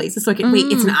leftover places. So I can wait.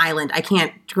 It's an island. I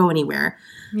can't go anywhere.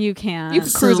 You can. You can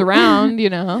cruise around, you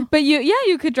know. But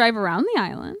you could drive around the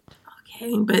island.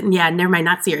 Okay, but yeah, never mind.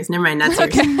 Not Sears. Never mind. Not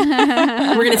Sears.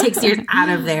 We're gonna take Sears out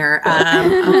of there.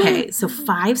 Okay, so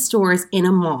 5 stores in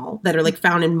a mall that are like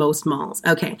found in most malls.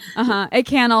 Okay. It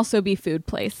can also be food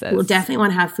places. We'll definitely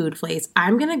want to have food place.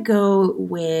 I'm gonna go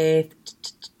with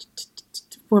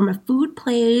for my food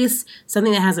place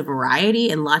something that has a variety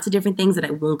and lots of different things that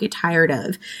I won't get tired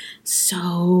of.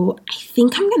 So I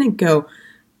think I'm gonna go.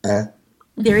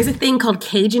 There is a thing called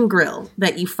Cajun Grill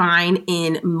that you find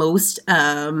in most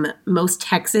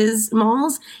Texas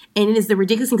malls, and it is the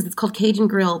ridiculous thing because it's called Cajun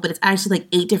Grill, but it's actually like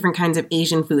 8 different kinds of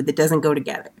Asian food that doesn't go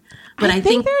together. But I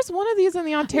think there's one of these in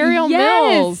the Ontario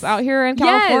Mills out here in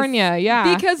California.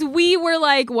 Yeah, because we were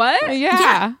like, what?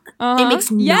 Yeah. It makes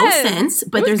no sense,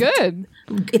 but it was good.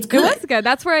 It's good. It was good.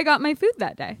 That's where I got my food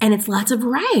that day. And it's lots of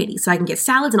variety. So I can get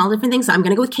salads and all different things. So I'm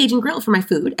going to go with Cajun Grill for my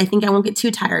food. I think I won't get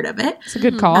too tired of it. It's a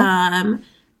good call.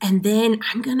 And then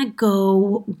I'm going to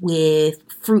go with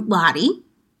Fruit Lottie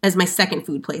as my second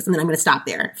food place. And then I'm going to stop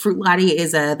there. Fruit Lottie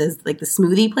is like the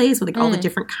smoothie place with like all the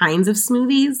different kinds of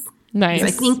smoothies. Nice.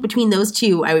 I think between those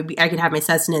two, I could have my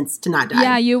sustenance to not die.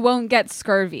 Yeah, you won't get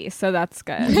scurvy, so that's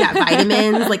good. Yeah,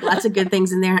 vitamins, like lots of good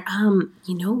things in there.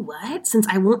 You know what? Since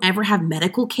I won't ever have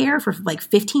medical care for like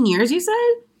 15 years, you said?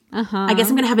 I guess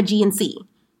I'm going to have a GNC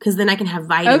because then I can have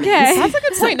vitamins. Okay. That's a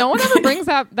good point. No one ever brings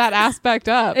that aspect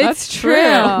up. That's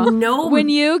true. No. When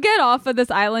you get off of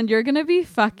this island, you're going to be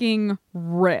fucking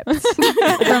ripped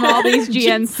from all these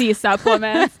GNC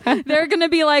supplements. They're going to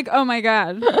be like, oh my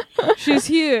God, she's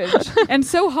huge and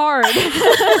so hard.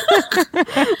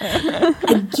 I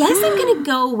guess I'm going to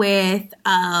go with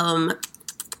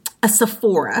a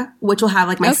Sephora, which will have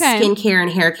like my skincare and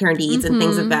hair care needs and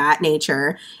things of that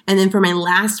nature. And then for my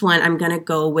last one, I'm going to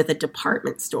go with a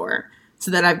department store so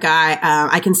that I've got,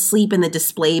 I can sleep in the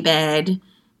display bed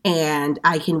and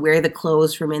I can wear the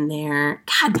clothes from in there.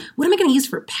 God, what am I going to use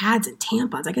for pads and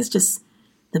tampons? I guess just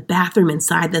the bathroom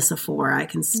inside the Sephora I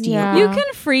can steal. Yeah. You can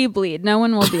free bleed. No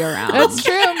one will be around. That's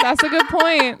true. That's a good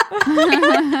point.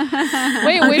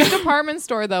 Wait, which department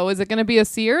store, though? Is it going to be a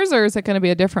Sears or is it going to be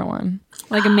a different one?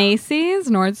 Like a Macy's,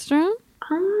 Nordstrom?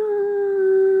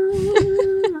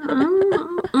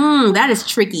 That is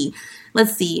tricky.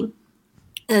 Let's see.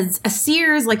 As a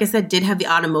Sears, like I said, did have the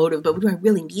automotive, but do I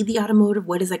really need the automotive?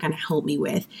 What is that going to help me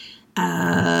with?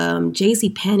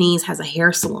 JCPenney's has a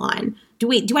hair salon.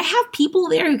 Do I have people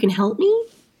there who can help me?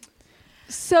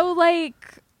 So,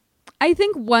 like, I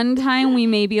think one time we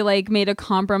maybe, like, made a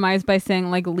compromise by saying,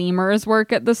 like, lemurs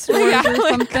work at the stores or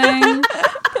something.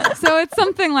 So it's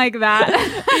something like that.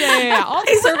 Yeah. All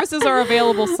the services are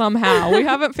available somehow. We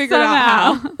haven't figured out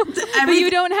how. But you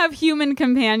don't have human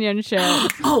companionship.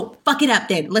 Oh, fuck it up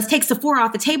then. Let's take Sephora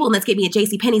off the table and let's get me a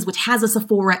JCPenney's, which has a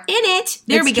Sephora in it.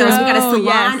 There we go. So we got a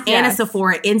salon and a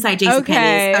Sephora inside JCPenney's.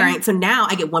 Okay. All right. So now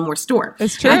I get one more store.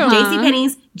 It's true.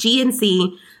 JCPenney's,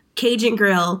 GNC, Cajun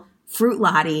Grill, Fruit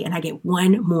Lottie, and I get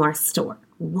one more store.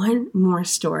 One more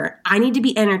store. I need to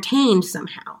be entertained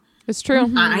somehow. It's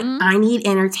true. I need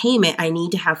entertainment. I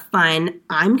need to have fun.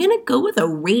 I'm going to go with a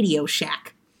Radio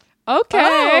Shack.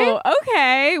 Okay. Oh,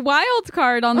 okay. Wild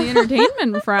card on the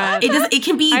entertainment front. It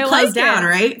can be closed down,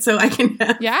 right? So I can.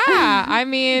 Yeah. I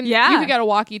mean, you could get a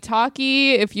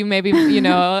walkie-talkie if you maybe,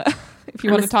 if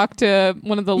you want to talk to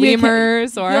one of the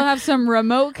lemurs, or you'll have some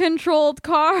remote controlled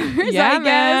cars. Yeah, I guess.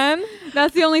 man.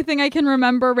 That's the only thing I can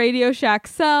remember Radio Shack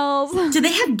sells. Do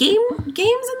they have games in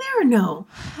there or no?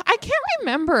 I can't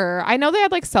remember. I know they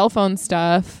had like cell phone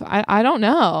stuff. I don't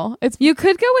know. You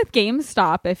could go with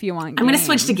GameStop if you want. I'm going to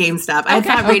switch to GameStop. I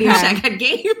thought Radio Shack had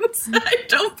games. I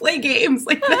don't play games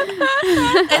like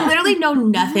that. I literally know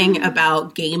nothing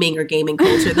about gaming or gaming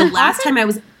culture. The last time I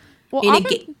was in a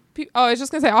game. I was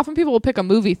just gonna say, often people will pick a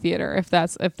movie theater if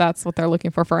that's what they're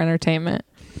looking for entertainment.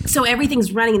 So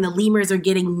everything's running, and the lemurs are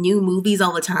getting new movies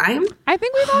all the time. I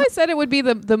think we've always said it would be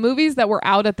the movies that were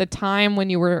out at the time when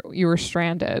you were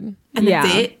stranded, and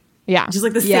that's it. Yeah, just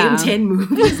like the same 10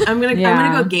 movies. I'm gonna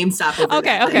go GameStop over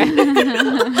that.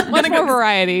 Okay. Much more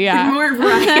variety. Yeah, more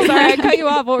variety. Sorry, I cut you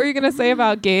off. What were you gonna say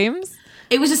about games?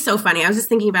 It was just so funny. I was just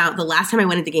thinking about the last time I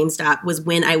went into GameStop was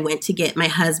when I went to get my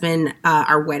husband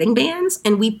our wedding bands,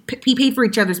 and we paid for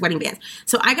each other's wedding bands.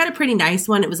 So I got a pretty nice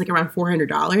one. It was like around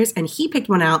 $400, and he picked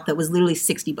one out that was literally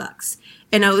 $60.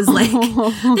 And I was like,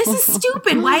 this is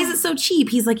stupid. Why is it so cheap?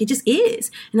 He's like, it just is.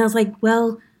 And I was like,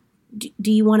 well,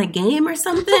 do you want a game or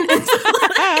something? And so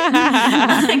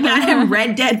I got him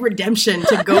Red Dead Redemption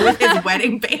to go with his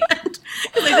wedding band.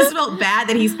 Because I just felt bad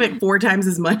that he spent 4 times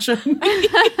as much on me.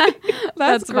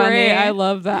 That's great. Funny. I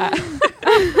love that.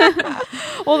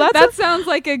 Well, that sounds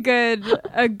like a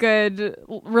good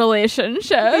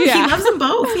relationship. Yeah. He loves them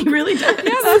both. He really does.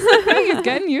 Yeah, that's the thing. He's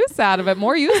getting use out of it.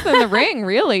 More use than the ring,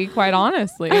 really, quite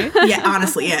honestly. Yeah,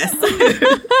 honestly, yes.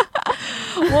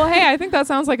 Well, hey, I think that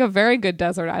sounds like a very good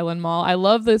desert island mall. I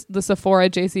love the Sephora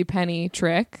JCPenney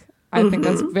trick. I think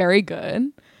that's very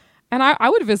good. And I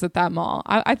would visit that mall.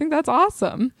 I think that's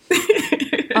awesome.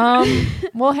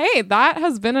 Well, hey, that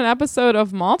has been an episode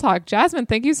of Mall Talk. Jasmine,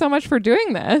 thank you so much for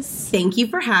doing this. Thank you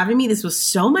for having me. This was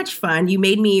so much fun. You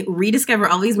made me rediscover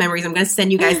all these memories. I'm going to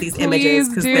send you guys these images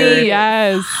because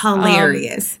they're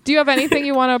hilarious. Do you have anything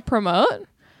you want to promote?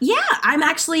 Yeah, I'm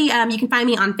actually, you can find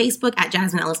me on Facebook at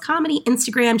Jasmine Ellis Comedy,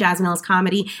 Instagram, Jasmine Ellis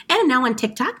Comedy, and I'm now on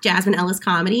TikTok, Jasmine Ellis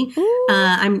Comedy.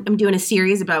 I'm doing a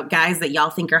series about guys that y'all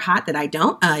think are hot that I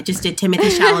don't. Just did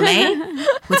Timothée Chalamet.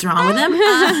 What's wrong with him?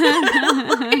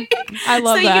 I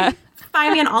love that.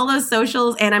 Find me on all those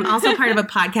socials, and I'm also part of a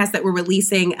podcast that we're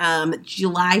releasing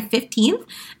July 15th.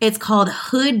 It's called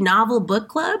Hood Novel Book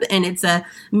Club, and it's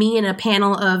me and a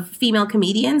panel of female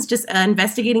comedians just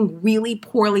investigating really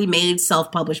poorly made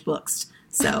self-published books.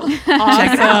 So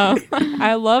check it out.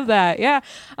 I love that. Yeah.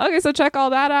 Okay, so check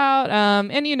all that out.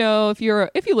 And if you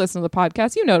listen to the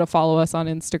podcast, to follow us on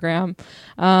Instagram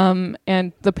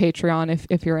and the Patreon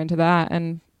if you're into that.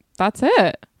 And that's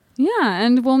it. Yeah,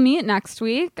 and we'll meet next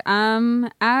week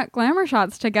at Glamour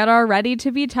Shots to get our ready to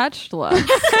be touched look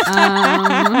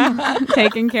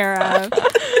taken care of.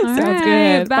 Sounds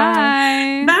good.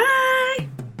 Bye. Bye.